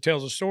lyrics, it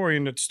tells a story,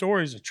 and the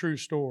story is a true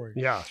story.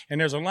 Yeah. And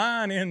there's a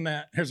line in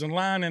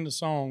the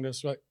song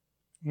that's like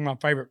one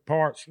of my favorite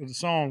parts of the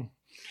song.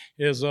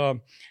 Is the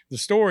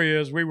story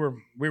is we were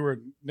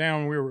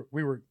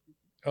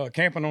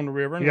camping on the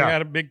river, and we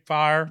had a big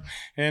fire,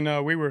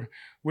 and we were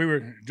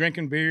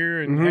drinking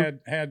beer and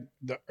had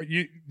the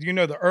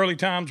the Early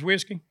Times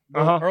whiskey.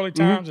 Early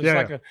Times, it's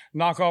like a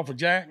knockoff of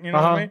Jack. You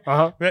know what I mean?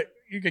 But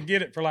you could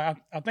get it for like,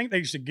 I think they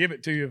used to give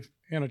it to you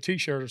in a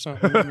T-shirt or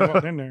something when you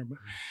walked in there. But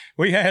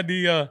we had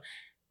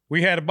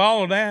a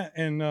bottle of that,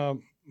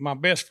 and my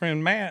best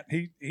friend Matt,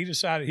 he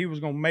decided he was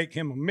going to make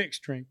him a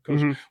mixed drink,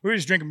 because we were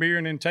just drinking beer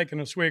and then taking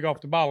a swig off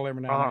the bottle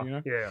every now and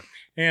then, Yeah.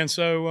 And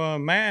so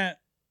Matt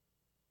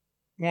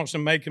wants to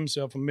make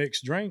himself a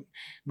mixed drink,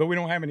 but we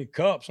don't have any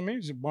cups. I mean,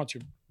 there's a bunch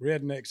of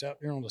rednecks out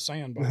there on the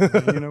sandbar.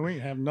 We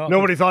have nothing.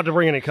 Nobody thought to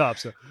bring any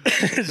cups. So.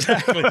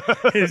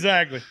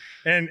 Exactly.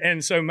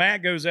 And so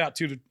Matt goes out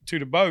to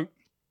the boat,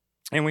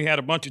 and we had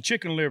a bunch of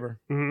chicken liver.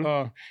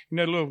 The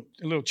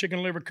little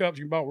chicken liver cups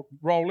you bought,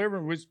 raw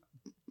liver, was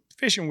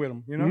fishing with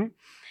them,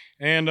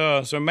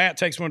 And so Matt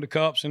takes one of the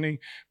cups and he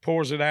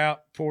pours it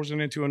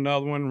into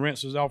another one,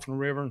 rinses off in the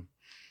river, and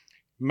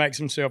makes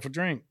himself a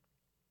drink.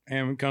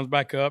 And he comes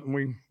back up,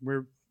 and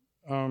we're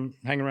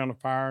hanging around the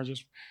fire,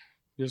 just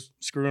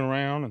screwing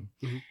around.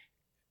 And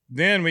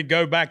then we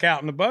go back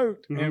out in the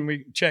boat and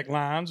we check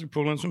lines, we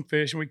pull in some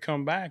fish, and we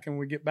come back and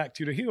we get back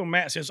to the hill.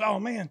 Matt says, "Oh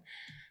man,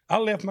 I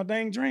left my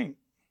dang drink."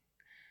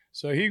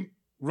 So he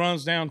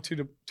runs down to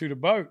the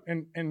boat,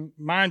 and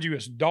mind you,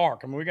 it's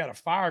dark. I mean, we got a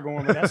fire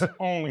going, but that's the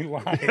only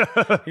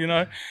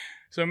light,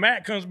 So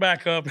Matt comes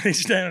back up, and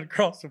he's standing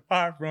across the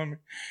fire from me.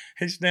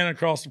 He's standing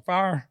across the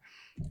fire,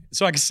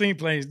 so I can see him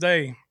plain as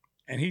day.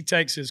 And he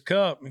takes his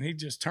cup and he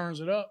just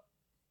turns it up,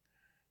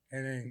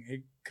 and then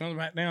he comes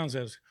back down and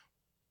says,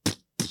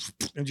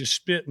 and just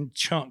spitting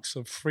chunks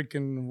of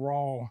freaking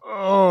raw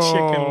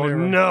chicken liver.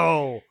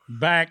 No!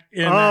 Back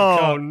in that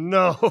cup. Oh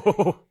no!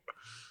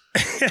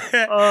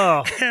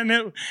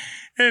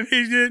 And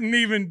he didn't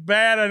even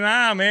bat an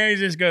eye, man. He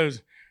just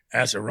goes,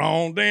 "That's the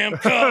wrong damn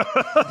cup."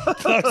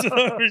 Puts it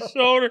over his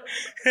shoulder.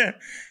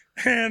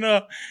 And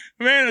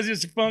man, it's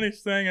just the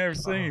funniest thing I've ever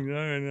seen.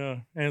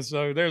 And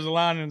so there's a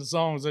line in the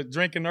song that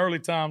drinking early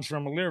times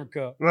from a liver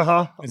cup.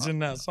 It's in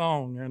that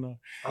song, and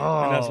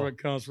that's where it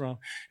comes from.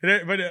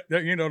 But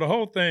the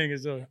whole thing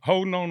is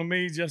holding on to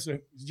me just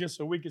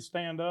so we could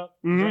stand up.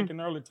 Drinking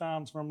early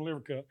times from a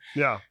liver cup.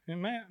 Yeah.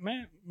 And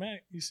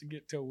Matt used to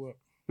get toe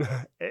up.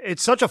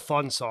 It's such a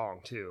fun song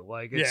too.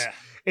 Like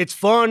it's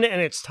fun and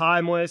it's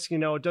timeless.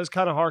 It does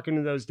kind of harken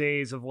to those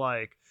days of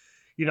like,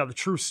 the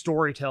true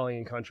storytelling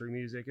in country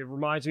music. It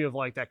reminds me of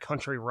like that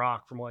country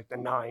rock from like the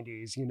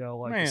 90s,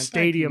 the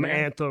stadium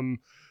anthem.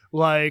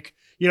 Like,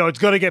 it's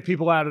going to get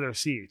people out of their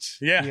seats.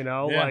 Yeah.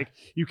 Like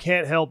you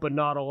can't help but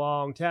nod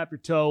along, tap your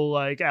toe,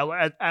 like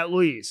at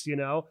least,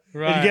 Right,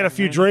 and you get a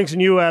few drinks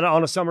and you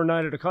on a summer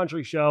night at a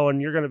country show,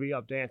 and you're going to be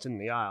up dancing in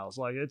the aisles.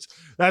 Like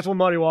that's what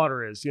Muddy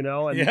Water is, and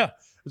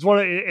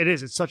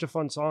it's such a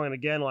fun song. And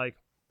again, like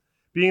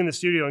being in the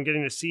studio and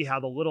getting to see how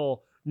the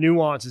little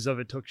nuances of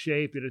it took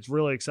shape, and it's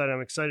really exciting.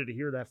 I'm excited to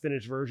hear that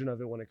finished version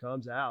of it when it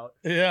comes out.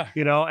 Yeah.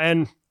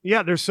 And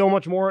there's so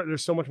much more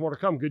to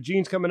come. Good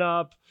Genes coming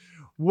up.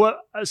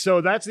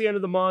 So that's the end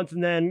of the month,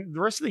 and then the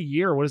rest of the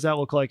year, what does that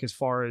look like as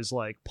far as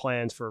like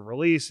plans for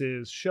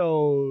releases,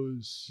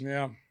 shows?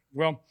 Yeah.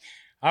 Well,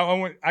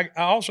 I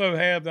also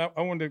have that.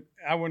 I wanted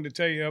to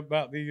tell you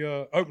about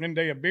the opening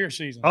day of beer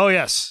season. Oh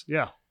yes.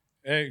 Yeah.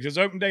 Because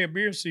opening day of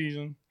beer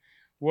season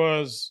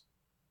was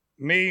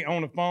me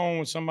on the phone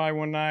with somebody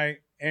one night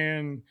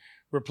and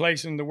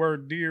replacing the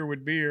word deer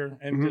with beer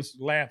and just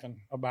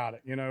laughing about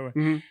it,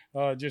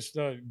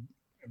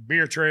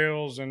 beer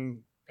trails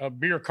and a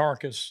beer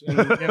carcass and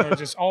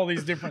just all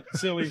these different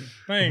silly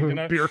things.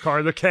 Beer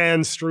car, the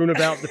cans strewn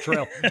about the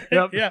trail.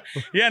 Yep. yeah,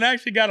 and I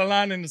actually got a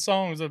line in the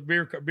songs of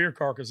beer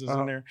carcasses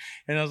in there,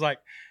 and I was like,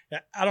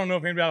 I don't know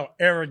if anybody will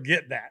ever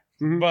get that,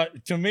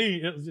 but to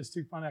me it was just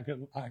too funny.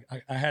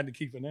 I had to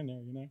keep it in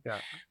there, Yeah.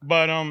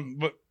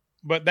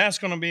 But that's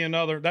going to be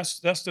another. That's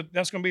going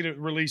to be the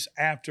release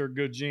after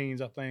Good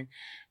Genes, I think.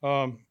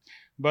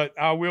 But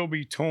I will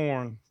be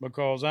torn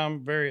because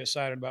I'm very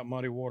excited about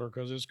Muddy Water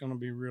because it's going to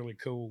be really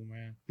cool,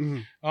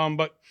 man.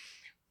 But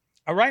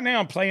right now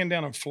I'm playing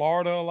down in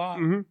Florida a lot,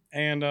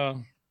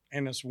 and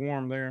it's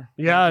warm there.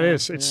 Yeah, it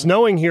is. It's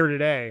snowing here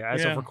today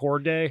as of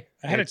record day.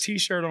 I had a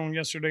T-shirt on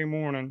yesterday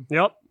morning.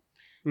 Yep.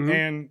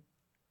 And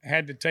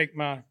had to take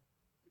my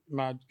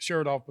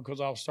shirt off because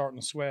I was starting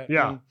to sweat.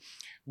 Yeah. And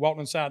walked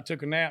inside,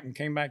 took a nap, and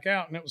came back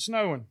out, and it was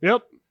snowing.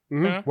 Yep.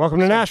 Welcome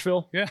to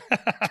Nashville. Yeah.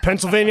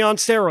 Pennsylvania on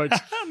steroids.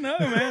 I know,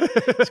 man.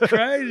 It's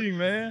crazy,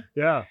 man.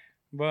 Yeah.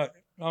 But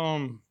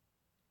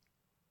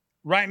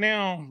right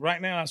now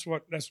right now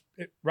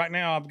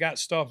I've got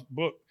stuff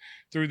booked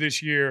through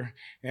this year,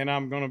 and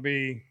I'm going to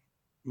be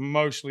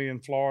mostly in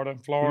Florida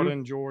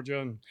and Georgia,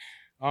 and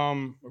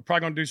we're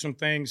probably going to do some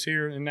things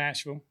here in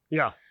Nashville.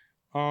 Yeah.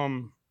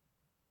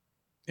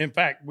 In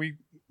fact,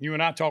 you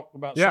and I talked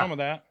about some of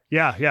that.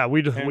 Yeah.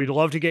 We'd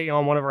love to get you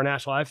on one of our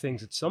National Live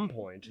things at some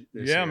point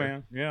this year.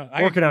 Man.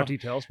 Yeah. Working out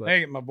details, but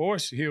hey, my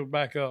voice healed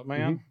back up,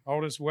 man.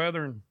 All this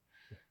weather and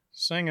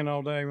singing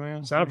all day,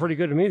 man. Sounded pretty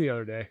good to me the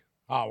other day.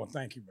 Oh, well,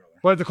 thank you, brother.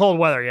 But the cold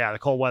weather,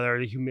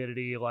 the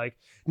humidity, like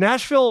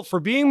Nashville, for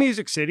being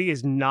Music City,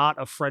 is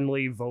not a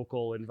friendly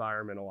vocal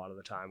environment a lot of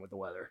the time with the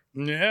weather.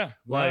 Yeah,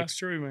 that's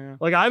true, man.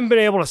 Like I haven't been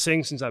able to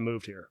sing since I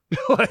moved here.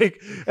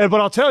 But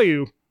I'll tell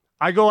you,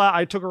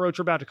 I took a road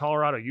trip out to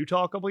Colorado,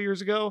 Utah a couple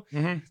years ago.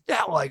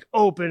 That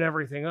opened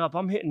everything up.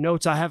 I'm hitting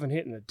notes I haven't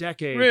hit in a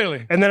decade.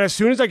 Really? And then as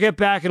soon as I get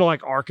back into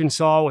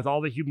Arkansas with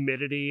all the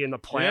humidity and the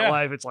plant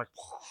life, it's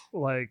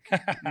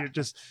you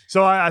just.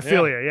 So I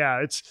feel you.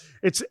 Yeah,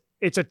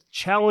 it's a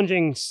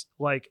challenging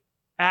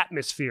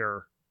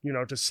atmosphere,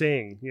 to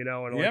sing,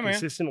 and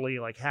consistently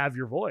have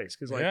your voice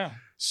because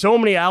so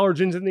many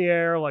allergens in the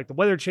air. The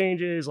weather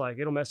changes,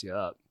 it'll mess you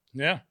up.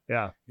 Yeah.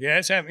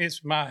 It's happening.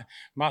 It's my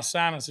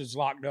sinuses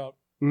locked up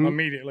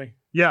immediately.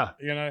 Yeah.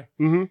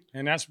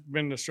 And that's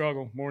been the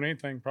struggle more than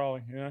anything,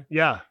 probably.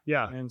 Yeah.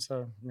 And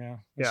so, I'm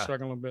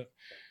struggling a bit.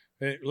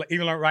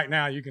 Even right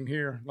now, you can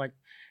hear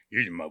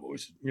using my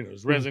voice,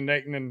 it's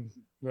resonating,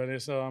 but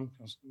it's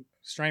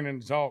straining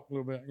to talk a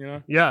little bit,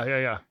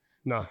 Yeah.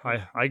 No,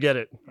 I get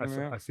it.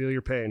 I feel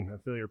your pain.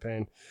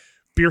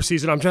 Beer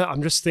season.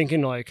 I'm just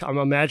thinking I'm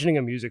imagining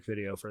a music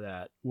video for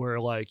that where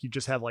you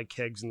just have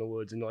kegs in the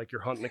woods and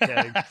you're hunting a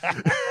keg.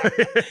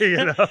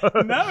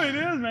 No, it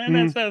is,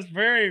 man. That's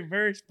very,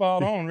 very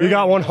spot on. Really. You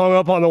got one hung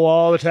up on the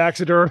wall, the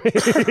taxidermy.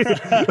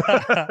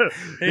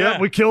 Yeah,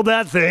 we killed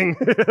that thing.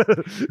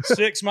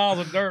 6 miles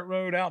of dirt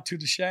road out to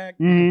the shack.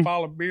 You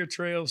follow beer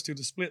trails to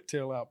the split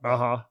tail out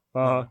back.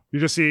 You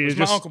just see.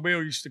 My Uncle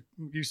Bill used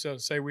to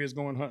say we was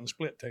going hunting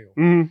split tail.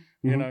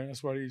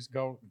 That's what he used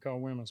to call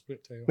women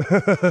split tail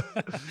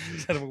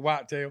instead of a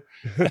white tail.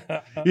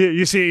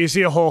 You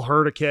see a whole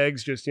herd of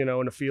kegs just in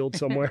a field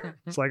somewhere.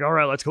 It's all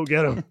right, let's go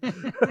get them.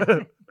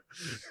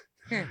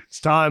 It's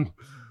time.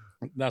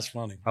 That's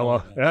funny. I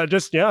love.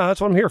 That's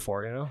what I'm here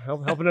for.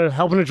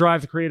 Helping to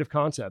drive the creative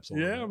concepts.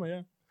 Yeah,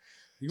 man.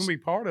 You're gonna be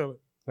part of it.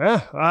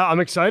 Yeah, I'm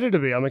excited to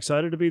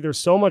be. There's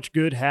so much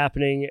good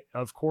happening,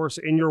 of course,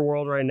 in your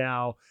world right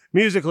now,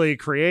 musically,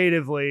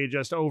 creatively,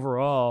 just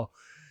overall.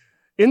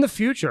 In the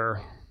future,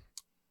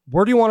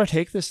 where do you want to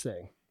take this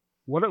thing?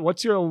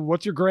 What's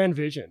your grand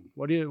vision?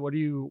 What do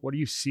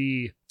you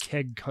see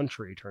KEG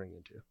country turning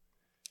into?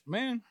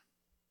 Man,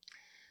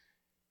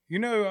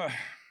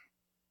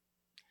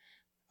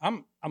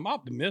 I'm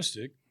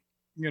optimistic,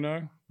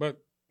 but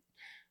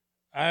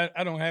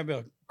I don't have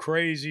a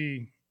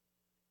crazy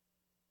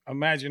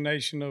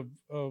imagination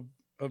of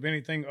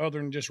anything other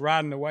than just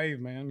riding the wave,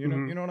 man. You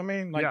know what I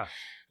mean?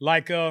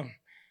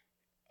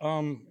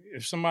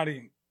 If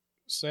somebody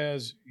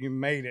says you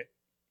made it,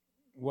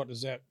 what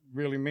does that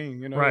really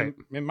mean? Right.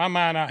 In my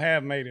mind, I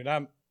have made it.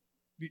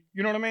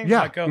 You know what I mean?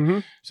 Yeah.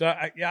 So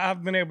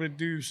I've been able to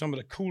do some of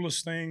the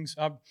coolest things.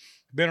 I've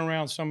been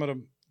around some of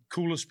the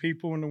coolest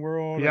people in the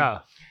world. Yeah.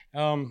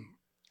 And,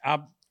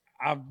 I've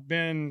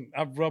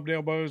rubbed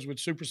elbows with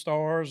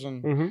superstars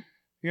and,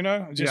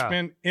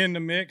 been in the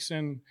mix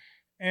and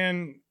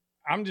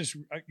I'm just,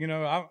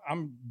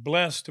 I'm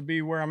blessed to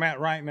be where I'm at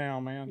right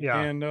now, man.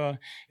 Yeah. And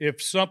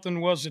if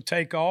something was to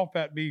take off,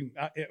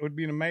 it would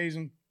be an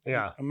amazing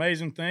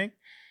thing.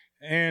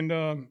 And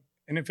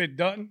if it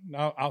doesn't,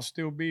 I'll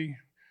still be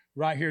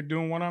right here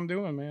doing what I'm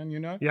doing, man.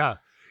 Yeah.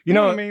 You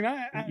know what I mean?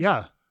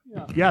 Yeah.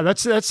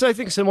 That's I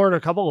think similar to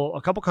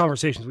a couple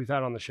conversations we've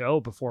had on the show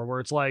before, where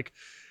it's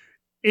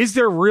is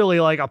there really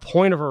a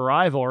point of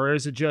arrival, or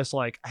is it just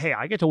hey,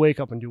 I get to wake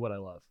up and do what I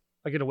love?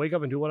 I get to wake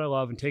up and do what I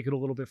love and take it a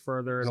little bit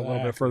further and a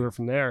little bit further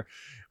from there,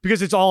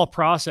 because it's all a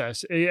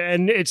process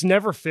and it's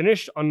never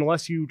finished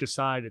unless you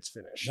decide it's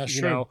finished. That's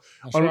you true. know?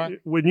 That's right.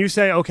 When you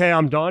say, okay,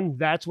 I'm done,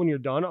 that's when you're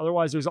done.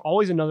 Otherwise, there's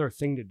always another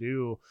thing to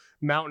do,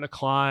 mountain to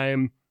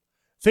climb,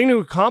 thing to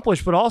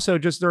accomplish, but also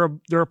just there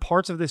are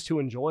parts of this to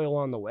enjoy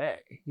along the way,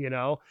 you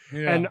know?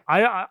 Yeah. And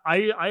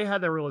I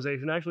had that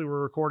realization. Actually,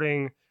 we're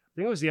recording, I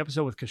think it was the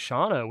episode with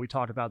Kashana, and we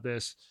talked about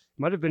this.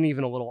 It might have been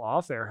even a little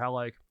off there, how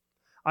like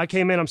I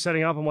came in, I'm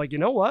setting up, I'm like, you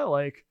know what?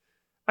 Like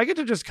I get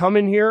to just come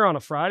in here on a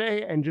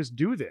Friday and just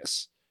do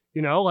this.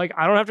 You know, like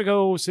I don't have to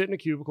go sit in a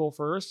cubicle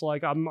first.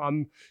 Like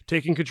I'm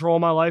taking control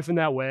of my life in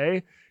that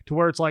way, to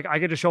where it's like I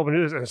get to show up and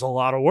do this, and it's a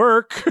lot of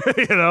work.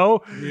 You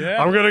know,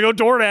 Yeah. I'm gonna go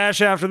DoorDash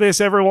after this,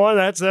 everyone.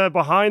 That's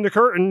behind the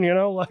curtain. You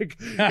know, like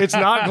it's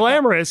not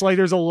glamorous. Like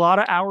there's a lot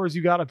of hours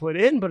you got to put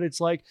in, but it's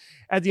like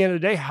at the end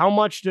of the day, how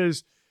much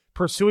does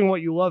pursuing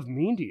what you love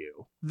mean to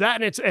you?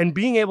 That and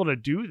being able to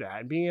do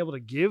that and being able to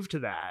give to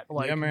that,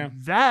 like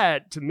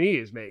that to me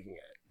is making it.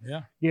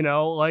 Yeah. You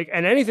know, like,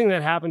 and anything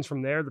that happens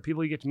from there, the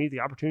people you get to meet, the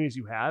opportunities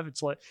you have,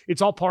 it's like,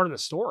 it's all part of the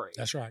story.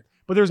 That's right.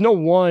 But there's no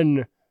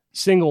one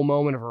single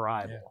moment of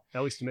arrival,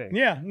 at least to me.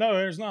 Yeah, no,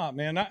 there's not,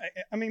 man.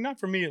 I mean, not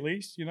for me at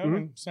least, you know,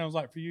 and it sounds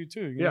like for you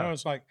too. You know,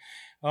 it's like,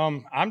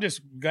 I'm just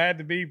glad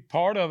to be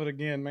part of it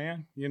again,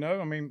 man. You know,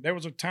 I mean, there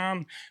was a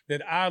time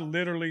that I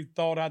literally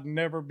thought I'd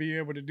never be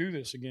able to do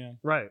this again.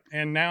 Right.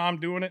 And now I'm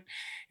doing it,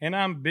 and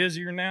I'm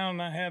busier now than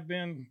I have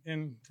been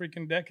in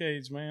freaking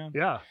decades, man.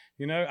 Yeah.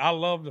 You know, I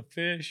love to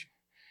fish,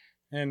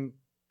 and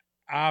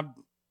I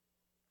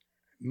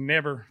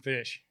never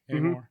fish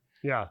anymore.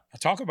 Yeah. I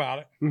talk about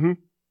it. Mm-hmm.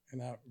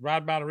 And I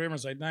ride by the river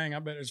and say, dang, I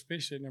bet there's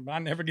fish sitting there. But I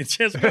never get a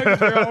chance to go because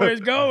they're always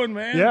going,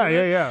 man. Yeah, you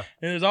know? yeah.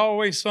 And there's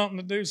always something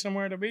to do,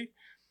 somewhere to be.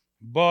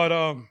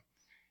 But,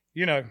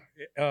 you know,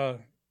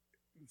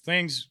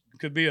 things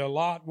could be a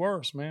lot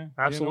worse, man.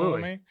 Absolutely. You know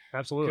what I mean?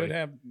 Absolutely. Could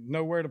have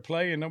nowhere to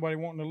play and nobody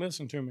wanting to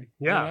listen to me.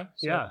 Yeah, you know?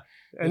 So yeah.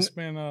 And it's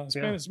been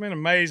an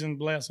amazing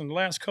blessing. The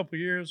last couple of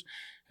years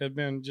have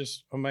been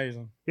just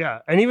amazing. Yeah.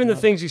 And even the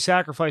things you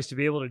sacrifice to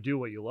be able to do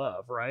what you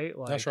love, right?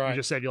 Like That's right. You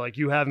just said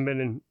you haven't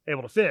been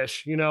able to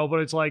fish, you know, but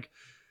it's like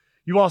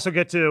you also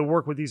get to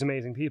work with these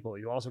amazing people.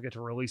 You also get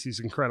to release these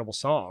incredible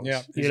songs. Yeah,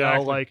 exactly. You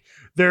know, like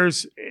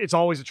it's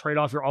always a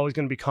trade-off. You're always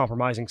going to be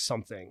compromising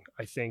something,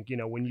 I think, you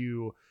know, when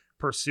you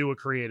pursue a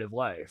creative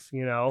life,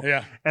 you know?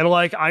 Yeah. And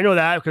like, I know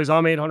that because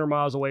I'm 800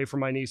 miles away from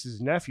my niece's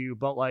nephew,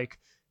 but like,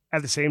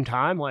 at the same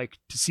time, like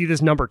to see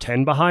this number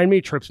 10 behind me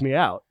trips me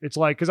out. It's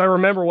like, because I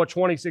remember what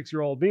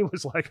 26-year-old me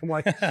was like. I'm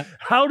like,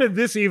 how did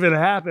this even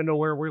happen to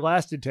where we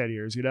lasted 10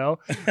 years, you know?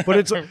 But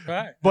it's,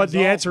 right. but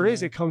the answer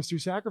is it comes through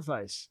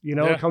sacrifice, you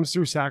know, it comes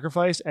through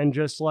sacrifice and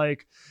just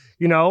like,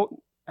 you know,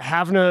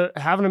 having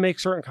to make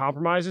certain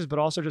compromises, but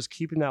also just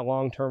keeping that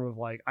long-term of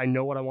like, I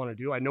know what I want to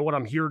do. I know what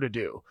I'm here to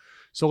do.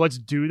 So let's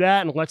do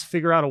that. And let's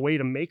figure out a way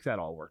to make that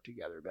all work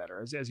together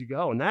better as you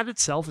go. And that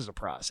itself is a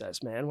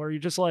process, man, where you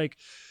just like,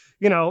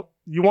 you know,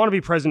 you want to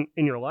be present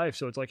in your life.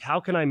 So it's like, how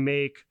can I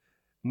make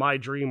my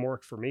dream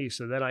work for me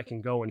so then I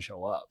can go and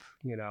show up,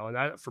 you know? And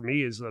that for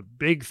me is the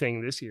big thing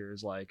this year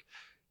is like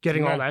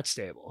getting all that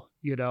stable,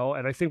 you know?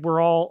 And I think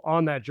we're all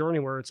on that journey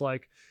where it's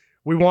like,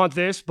 we want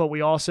this, but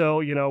we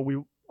also, you know,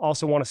 we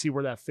also want to see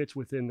where that fits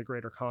within the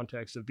greater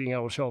context of being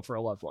able to show up for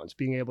our loved ones,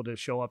 being able to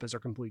show up as our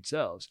complete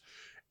selves.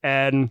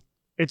 And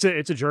it's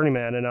a journey,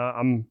 man. And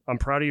I'm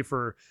proud of you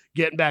for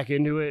getting back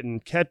into it and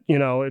you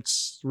know,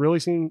 it's really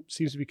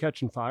seems to be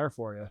catching fire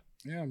for you.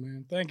 Yeah,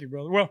 man. Thank you,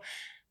 brother. Well,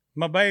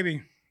 my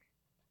baby,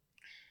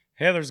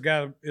 Heather's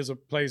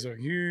plays a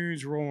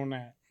huge role in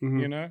that,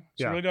 you know,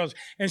 she really does.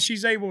 And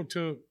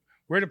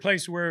we're at a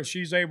place where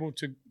she's able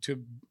to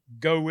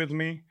go with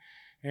me.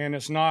 And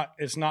it's not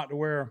to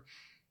where,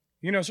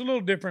 you know, it's a little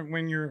different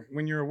when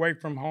you're away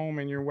from home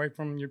and you're away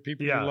from your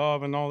people you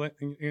love and all that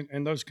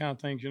and those kind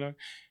of things, you know.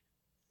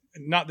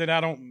 Not that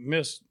I don't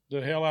miss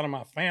the hell out of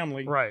my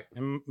family, right,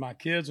 and my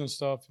kids and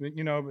stuff,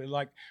 you know.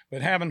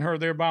 But having her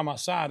there by my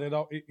side,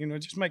 it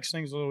just makes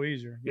things a little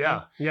easier.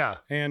 Yeah, know?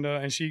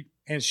 And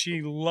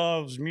she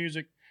loves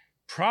music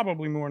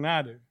probably more than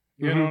I do.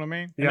 You know what I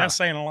mean? And that's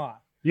saying a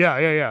lot.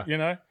 Yeah. You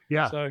know?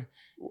 Yeah. So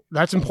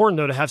that's important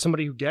though to have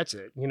somebody who gets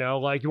it. You know,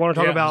 like you want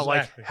to talk about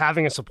like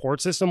having a support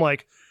system.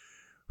 Like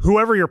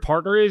whoever your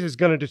partner is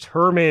going to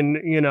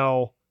determine, you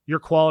know, your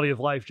quality of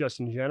life just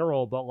in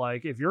general. But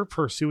like, if you're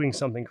pursuing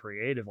something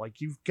creative, like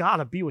you've got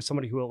to be with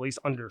somebody who at least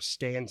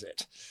understands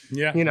it,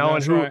 you know,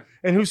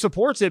 and who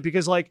supports it,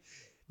 because like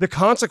the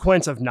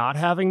consequence of not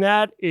having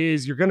that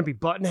is you're going to be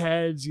butting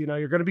heads, you know,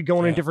 you're going to be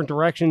going in different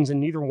directions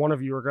and neither one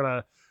of you are going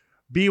to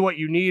be what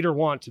you need or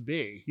want to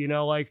be, you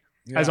know, like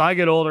as I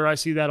get older, I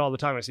see that all the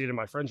time. I see it in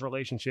my friends'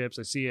 relationships.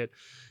 I see it,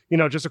 you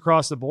know, just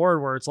across the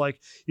board where it's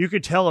like, you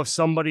could tell if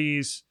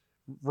somebody's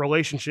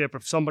relationship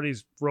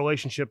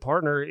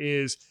partner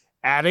is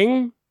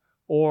adding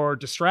or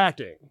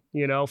distracting,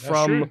 you know,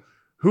 from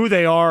who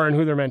they are and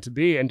who they're meant to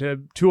be. And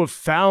to have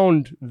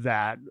found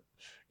that,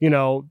 you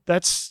know,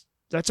 that's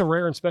a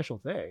rare and special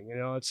thing. You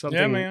know, it's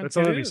something that's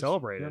something to be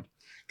celebrated.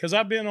 because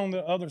I've been on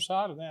the other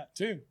side of that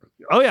too.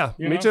 Oh yeah,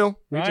 You me know? too.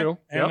 Me Right? too.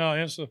 And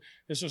Yep.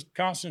 it's a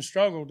constant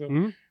struggle to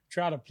Mhm.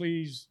 try to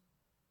please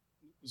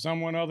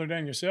someone other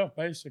than yourself,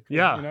 basically.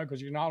 Yeah. You know,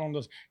 because you're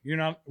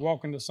not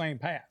walking the same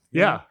path.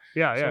 Yeah.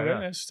 Yeah. So Yeah.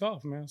 that's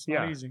tough, man. It's Yeah.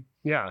 not easy.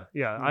 Yeah.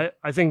 Yeah. Mm.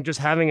 I think just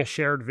having a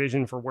shared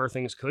vision for where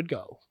things could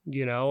go, and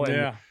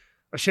Yeah.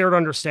 a shared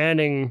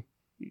understanding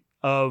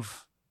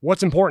of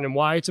what's important and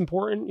why it's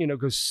important,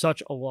 goes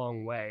such a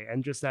long way.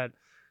 And just that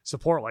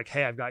support, like,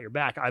 hey, I've got your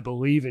back. I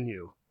believe in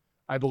you.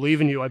 I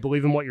believe in you. I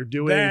believe in what you're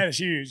doing. That is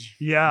huge.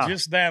 Yeah.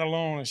 Just that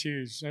alone is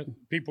huge.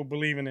 People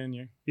believing in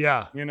you.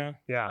 Yeah.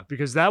 Yeah.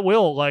 Because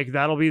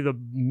that'll be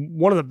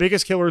one of the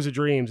biggest killers of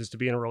dreams is to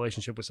be in a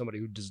relationship with somebody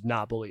who does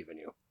not believe in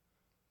you.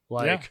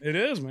 Like, yeah, it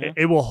is, man.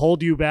 It will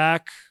hold you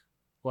back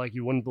like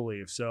you wouldn't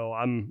believe. So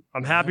I'm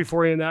happy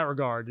for you in that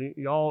regard.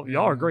 Y'all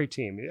are a great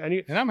team.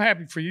 And I'm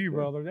happy for you,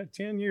 brother. That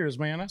 10 years,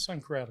 man, that's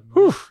incredible.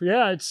 Whew,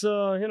 yeah, it's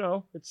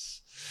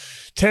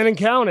it's 10 and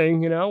counting.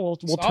 We'll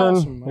turn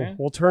awesome,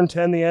 we'll turn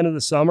 10 the end of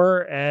the summer,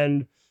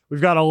 and we've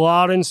got a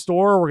lot in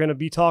store. We're going to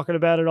be talking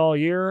about it all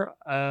year.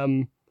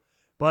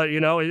 But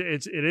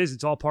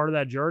it's all part of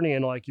that journey,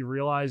 and like you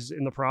realize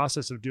in the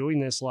process of doing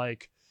this,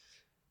 like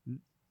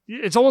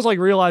it's almost like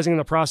realizing in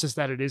the process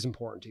that it is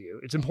important to you.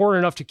 It's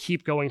important enough to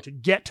keep going to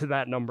get to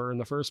that number in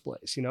the first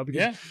place,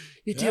 because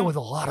you deal with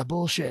a lot of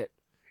bullshit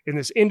in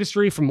this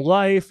industry from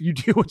life. You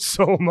deal with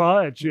so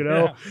much,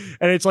 and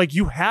it's like,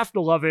 you have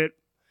to love it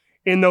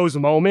in those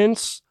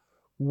moments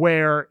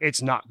where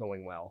it's not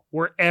going well,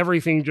 where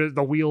everything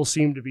the wheels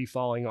seem to be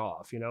falling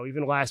off.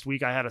 Even last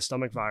week I had a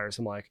stomach virus.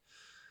 I'm like,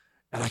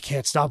 and I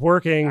can't stop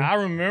working. I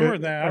remember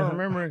that. I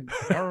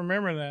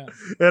remember that.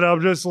 And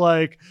I'm just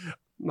like,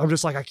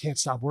 I can't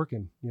stop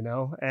working,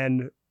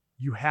 and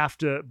you have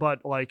to,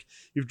 but like,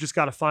 you've just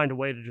got to find a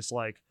way to just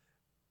like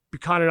be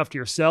kind enough to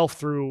yourself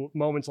through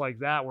moments like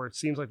that, where it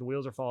seems like the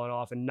wheels are falling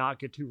off, and not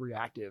get too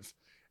reactive,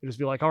 and just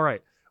be like, all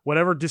right,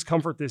 whatever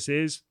discomfort this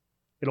is,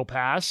 it'll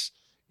pass,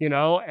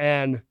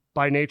 and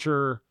by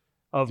nature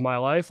of my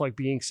life, like,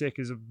 being sick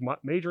is a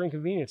major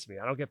inconvenience to me.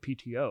 I don't get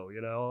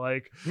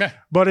PTO,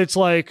 but it's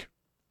like,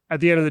 at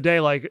the end of the day,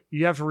 like,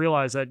 you have to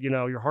realize that,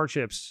 your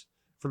hardships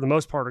for the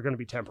most part are going to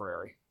be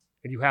temporary.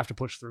 And you have to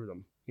push through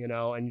them,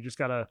 and you just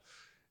got to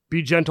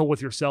be gentle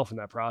with yourself in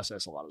that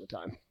process a lot of the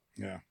time.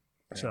 Yeah.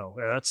 So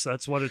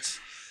that's what it's,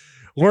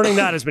 learning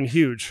that has been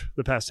huge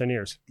the past 10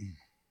 years.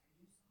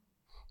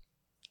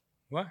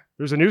 What?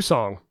 There's a new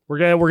song. We're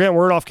getting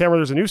word off camera.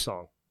 There's a new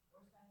song.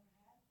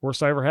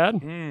 Worst I ever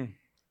had.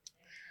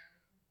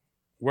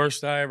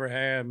 Worst I ever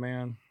had,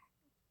 man.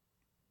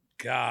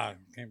 God,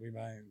 can't believe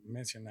I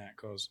mentioned that,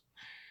 because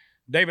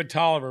David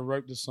Tolliver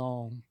wrote the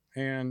song,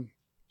 and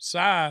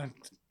Cy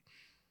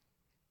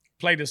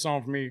played this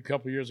song for me a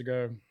couple years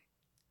ago,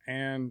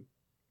 and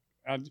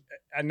I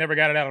never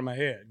got it out of my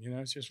head.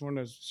 It's just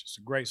it's just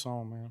a great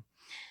song, man.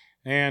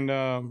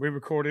 And we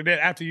recorded it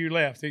after you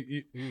left.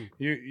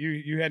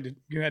 You had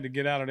to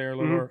get out of there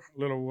a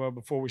little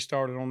before we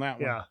started on that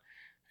one. Yeah.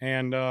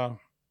 And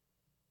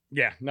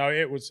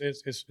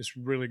it's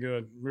really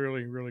good,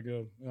 really, really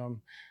good. I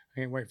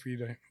can't wait for you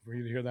to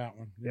hear that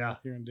one.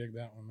 Hear and dig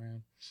that one,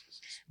 man.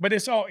 But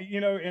it's all,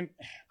 and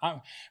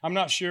I'm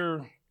not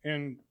sure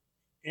in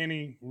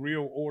any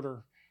real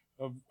order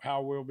of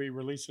how we'll be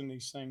releasing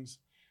these things.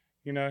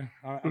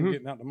 I'm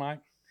getting out the mic.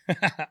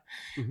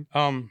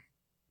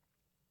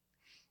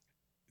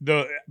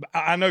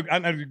 I know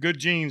the Good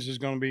Genes is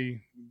going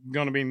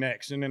to be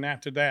next, and then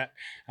after that,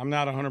 I'm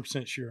not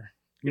 100% sure.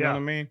 You know what I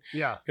mean?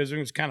 Yeah. Because we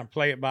can kind of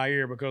play it by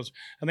ear, because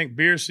I think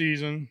Beer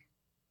Season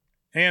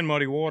and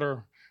Muddy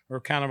Water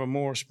are kind of a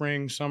more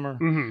spring, summer,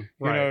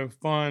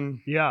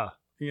 fun,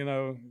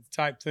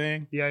 type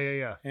thing.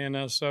 Yeah.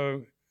 And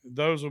so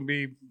those will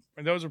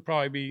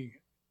probably be.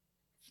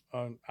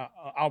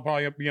 I'll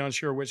probably be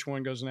unsure which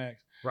one goes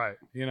next. Right.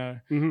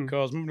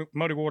 Because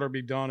Muddy Water will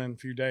be done in a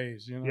few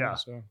days. Yeah.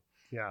 So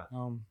yeah.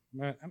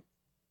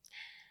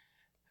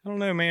 I don't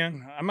know,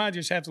 man. I might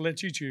just have to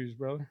let you choose,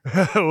 brother.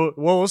 Well,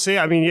 we'll see.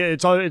 I mean,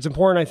 it's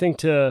important, I think,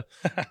 to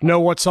know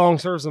what song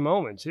serves the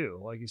moment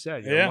too. Like you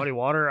said, Muddy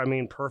Water. I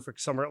mean,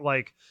 perfect summer.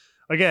 Like,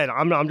 again,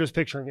 I'm just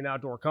picturing an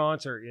outdoor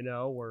concert,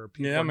 where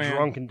people are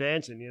drunk and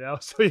dancing,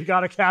 So you got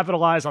to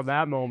capitalize on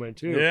that moment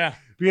too. Yeah.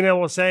 Being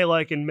able to say,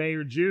 like, in May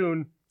or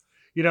June,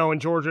 in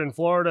Georgia and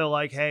Florida,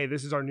 like, hey,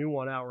 this is our new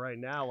one out right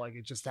now. Like,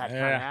 it's just that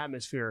kind of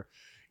atmosphere,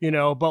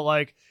 but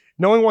like,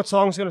 knowing what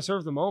song's going to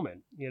serve the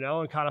moment,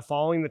 and kind of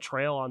following the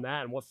trail on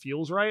that and what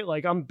feels right.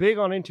 Like, I'm big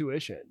on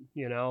intuition,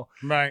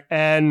 Right.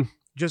 And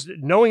just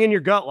knowing in your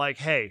gut, like,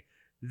 hey,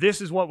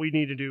 this is what we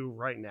need to do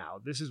right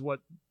now. This is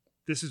what's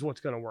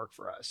going to work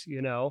for us,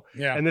 Yeah.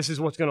 And this is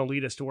what's going to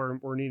lead us to where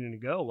we're needing to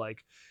go.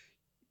 Like,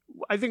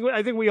 I think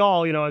we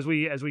all, as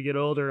we get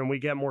older and we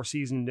get more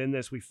seasoned in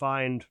this, we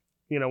find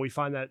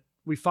that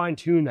we fine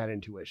tune that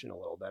intuition a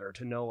little better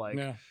to know, like,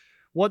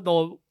 what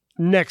the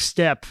next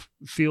step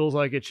feels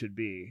like it should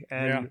be.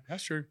 And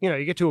that's true.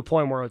 You get to a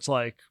point where it's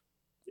like,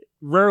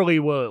 rarely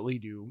will it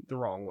lead you the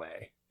wrong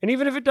way. And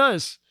even if it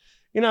does,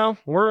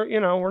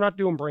 we're not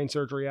doing brain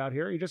surgery out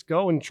here. You just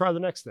go and try the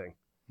next thing.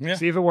 Yeah,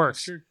 See if it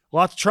works.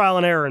 Lots of trial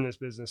and error in this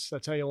business.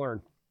 That's how you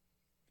learn.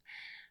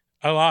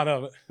 A lot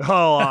of it. A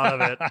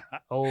lot of it.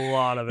 A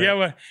lot of it. Yeah,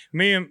 well,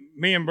 me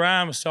and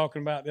Brian was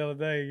talking about the other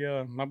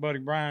day. My buddy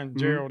Brian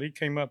Gerald, he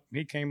came up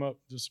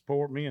to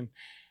support me, and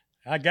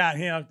I got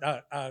him.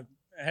 I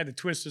had to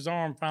twist his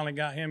arm. Finally,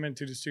 got him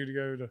into the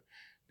studio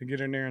to get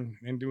in there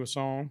and do a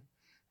song,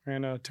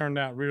 and turned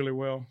out really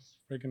well.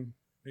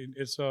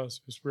 It's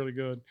really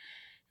good.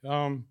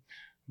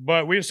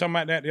 But we were talking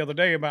about that the other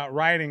day about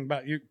writing.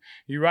 About you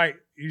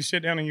sit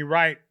down and you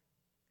write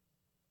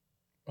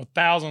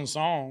 1,000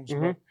 songs.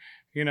 But,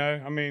 you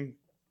know, I mean,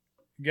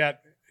 you got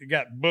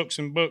books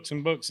and books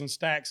and books and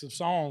stacks of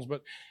songs,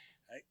 but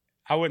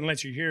I wouldn't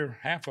let you hear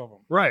half of them.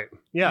 Right.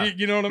 Yeah.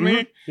 You know what I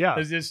mean? Yeah.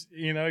 It's just,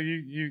 you know,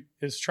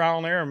 it's trial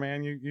and error,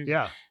 man.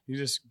 You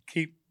just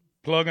keep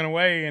plugging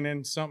away, and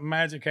then something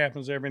magic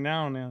happens every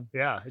now and then.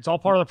 Yeah. It's all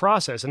part of the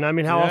process. And I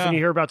mean, how often you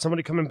hear about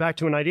somebody coming back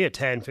to an idea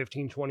 10,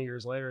 15, 20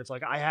 years later? It's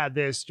like, I had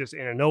this just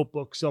in a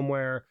notebook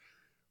somewhere,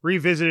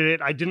 revisited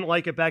it. I didn't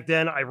like it back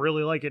then. I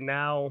really like it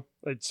now.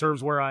 It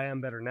serves where I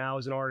am better now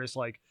as an artist.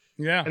 Like,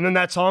 yeah. And then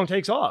that song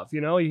takes off.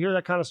 You know, you hear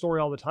that kind of story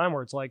all the time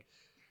where it's like,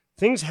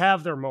 things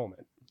have their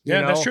moment.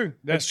 Yeah, know? that's true.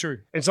 That's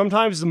true. And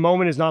sometimes the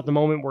moment is not the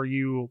moment where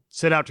you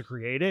set out to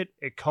create it.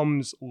 It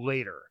comes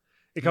later.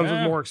 It comes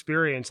with more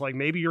experience. Like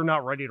maybe you're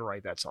not ready to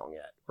write that song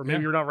yet, or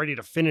maybe you're not ready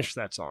to finish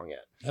that song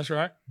yet. That's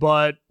right.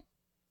 But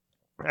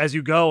as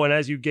you go and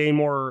as you gain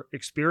more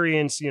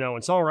experience, you know,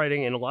 in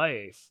songwriting in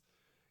life,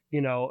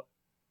 you know,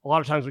 a lot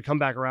of times we come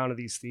back around to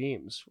these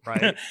themes,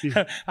 right?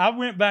 I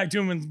went back to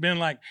them and been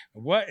like,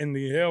 "What in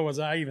the hell was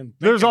I even thinking?"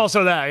 There's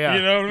also that, yeah.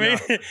 You know what I mean?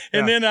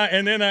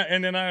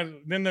 Yeah.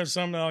 Then there's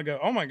something that I go,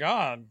 "Oh my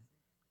God,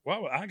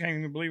 well, I can't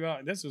even believe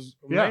this is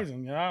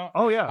amazing." You know?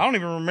 Oh yeah. I don't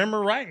even remember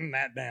writing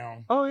that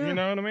down. Oh yeah. You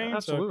know what I mean?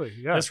 Absolutely. So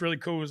yeah. That's really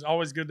cool. It's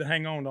always good to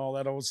hang on to all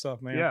that old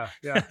stuff, man. Yeah.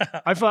 Yeah.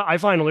 I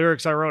find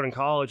lyrics I wrote in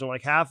college, and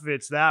like half of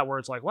it's that where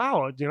it's like,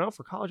 wow, you know,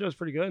 for college I was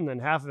pretty good, and then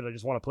half of it I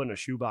just want to put in a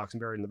shoebox and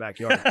bury it in the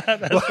backyard.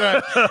 That's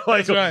right.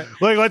 Like, That's right.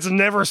 Like, let's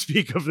never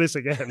speak of this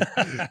again.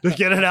 To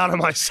get it out of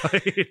my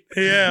sight.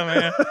 Yeah,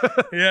 man.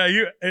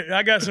 Yeah,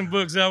 I got some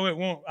books I wouldn't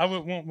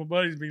want my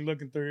buddies to be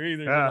looking through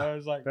either. Yeah. You know?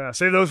 It's like,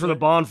 save those for the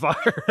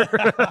bonfire.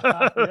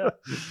 Yeah.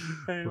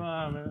 Hey,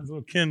 man, it's a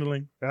little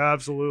kindling.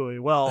 Absolutely.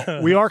 Well,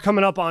 we are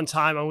coming up on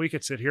time, and we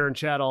could sit here and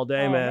chat all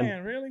day,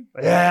 man. Really?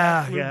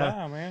 Yeah, Flew yeah,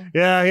 by, man.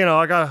 yeah. You know,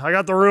 I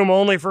got the room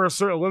only for a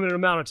certain limited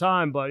amount of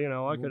time, but you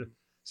know, I could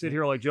sit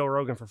here like Joe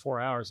Rogan for 4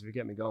 hours if you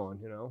get me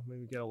going. You know,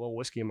 maybe get a little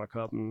whiskey in my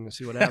cup and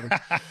see what happens.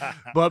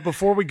 But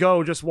before we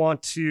go, just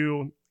want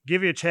to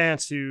give you a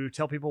chance to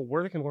tell people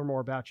where they can learn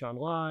more about you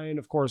online.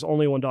 Of course,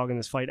 Only One Dog in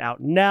This Fight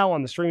out now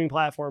on the streaming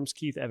platforms,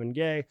 Keith Evan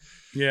Gay.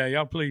 Yeah,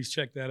 y'all please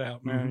check that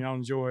out, man. Y'all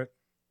enjoy it.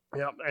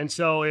 Yep. And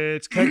so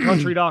it's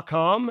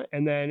kegcountry.com.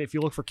 And then if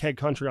you look for Keg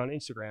Country on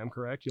Instagram,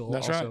 correct, you'll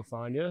also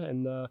find you.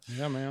 And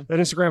yeah, man, that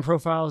Instagram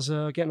profile is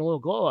getting a little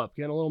glow up,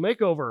 getting a little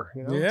makeover.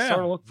 You know, it's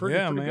starting to look pretty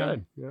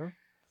good. You know?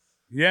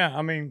 Yeah,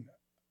 I mean,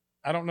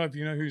 I don't know if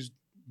you know who's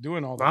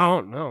doing all that. I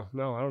don't know.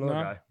 No, I don't know the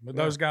guy. But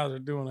those guys are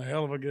doing a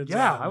hell of a good job.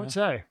 Yeah, I would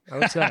say.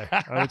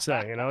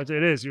 You know, it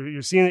is.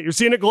 You're seeing it. You're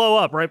seeing it glow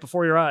up right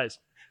before your eyes,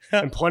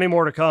 and plenty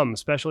more to come.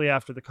 Especially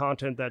after the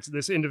content that's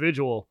this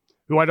individual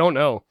who I don't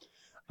know,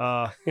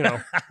 you know,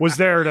 was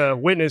there to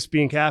witness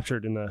being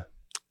captured in the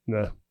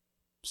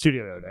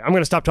studio the other day. I'm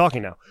going to stop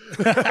talking now.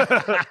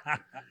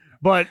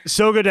 But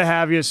so good to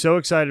have you. So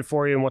excited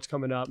for you and what's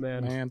coming up,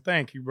 man. Man,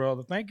 thank you,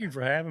 brother. Thank you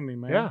for having me,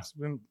 man. Yeah. It's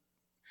been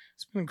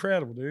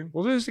incredible, dude.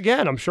 We'll do this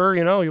again. I'm sure,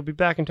 you know, you'll be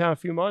back in town in a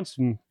few months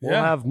and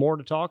we'll have more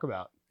to talk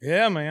about.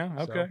 Yeah, man.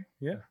 Okay. So,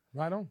 yeah.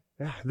 Right on.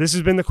 Yeah. This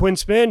has been the Quinn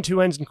Spin.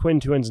 2 N's and Quinn,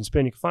 2 N's and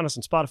Spin. You can find us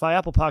on Spotify,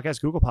 Apple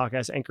Podcasts, Google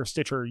Podcasts, Anchor,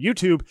 Stitcher,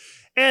 YouTube,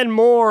 and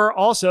more.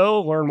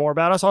 Also, learn more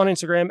about us on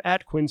Instagram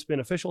at Quinn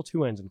Spin Official.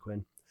 2 N's and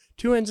Quinn,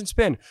 2 N's and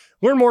Spin.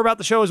 Learn more about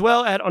the show as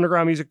well at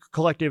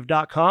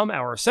undergroundmusiccollective.com,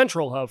 our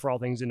central hub for all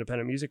things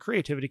independent music,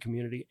 creativity,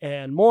 community,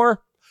 and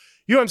more.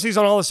 UMC's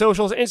on all the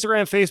socials,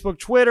 Instagram, Facebook,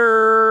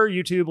 Twitter,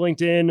 YouTube,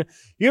 LinkedIn,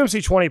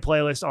 UMC 20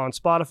 playlist on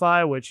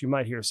Spotify, which you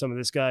might hear some of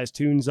this guy's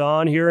tunes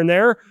on here and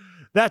there.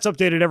 That's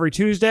updated every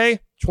Tuesday,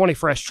 20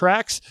 fresh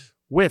tracks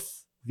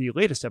with the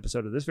latest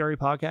episode of this very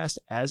podcast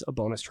as a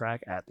bonus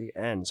track at the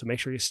end. So make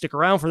sure you stick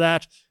around for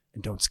that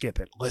and don't skip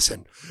it.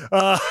 Listen.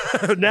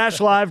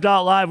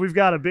 NashLive.live, we've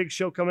got a big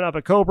show coming up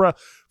at Cobra.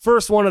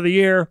 First one of the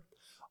year,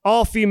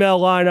 all female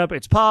lineup.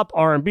 It's pop,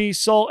 R&B,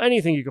 soul,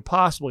 anything you could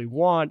possibly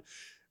want.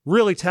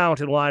 Really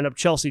talented lineup.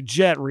 Chelsea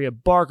Jett, Rhea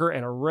Barker,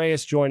 and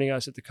Arrayas joining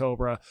us at the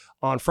Cobra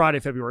on Friday,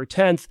 February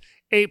 10th,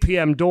 8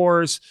 p.m.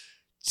 doors,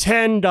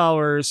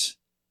 $10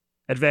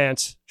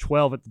 advance,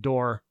 12 at the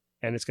door,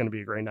 and it's going to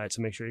be a great night,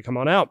 so make sure you come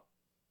on out.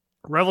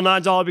 Revel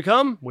 9's All I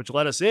Become, which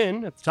let us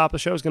in at the top of the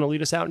show, is going to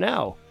lead us out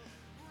now.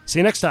 See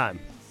you next time.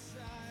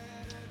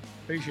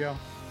 Peace, y'all.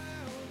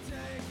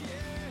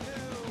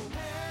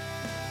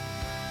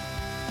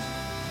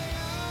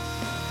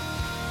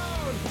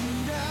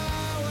 Now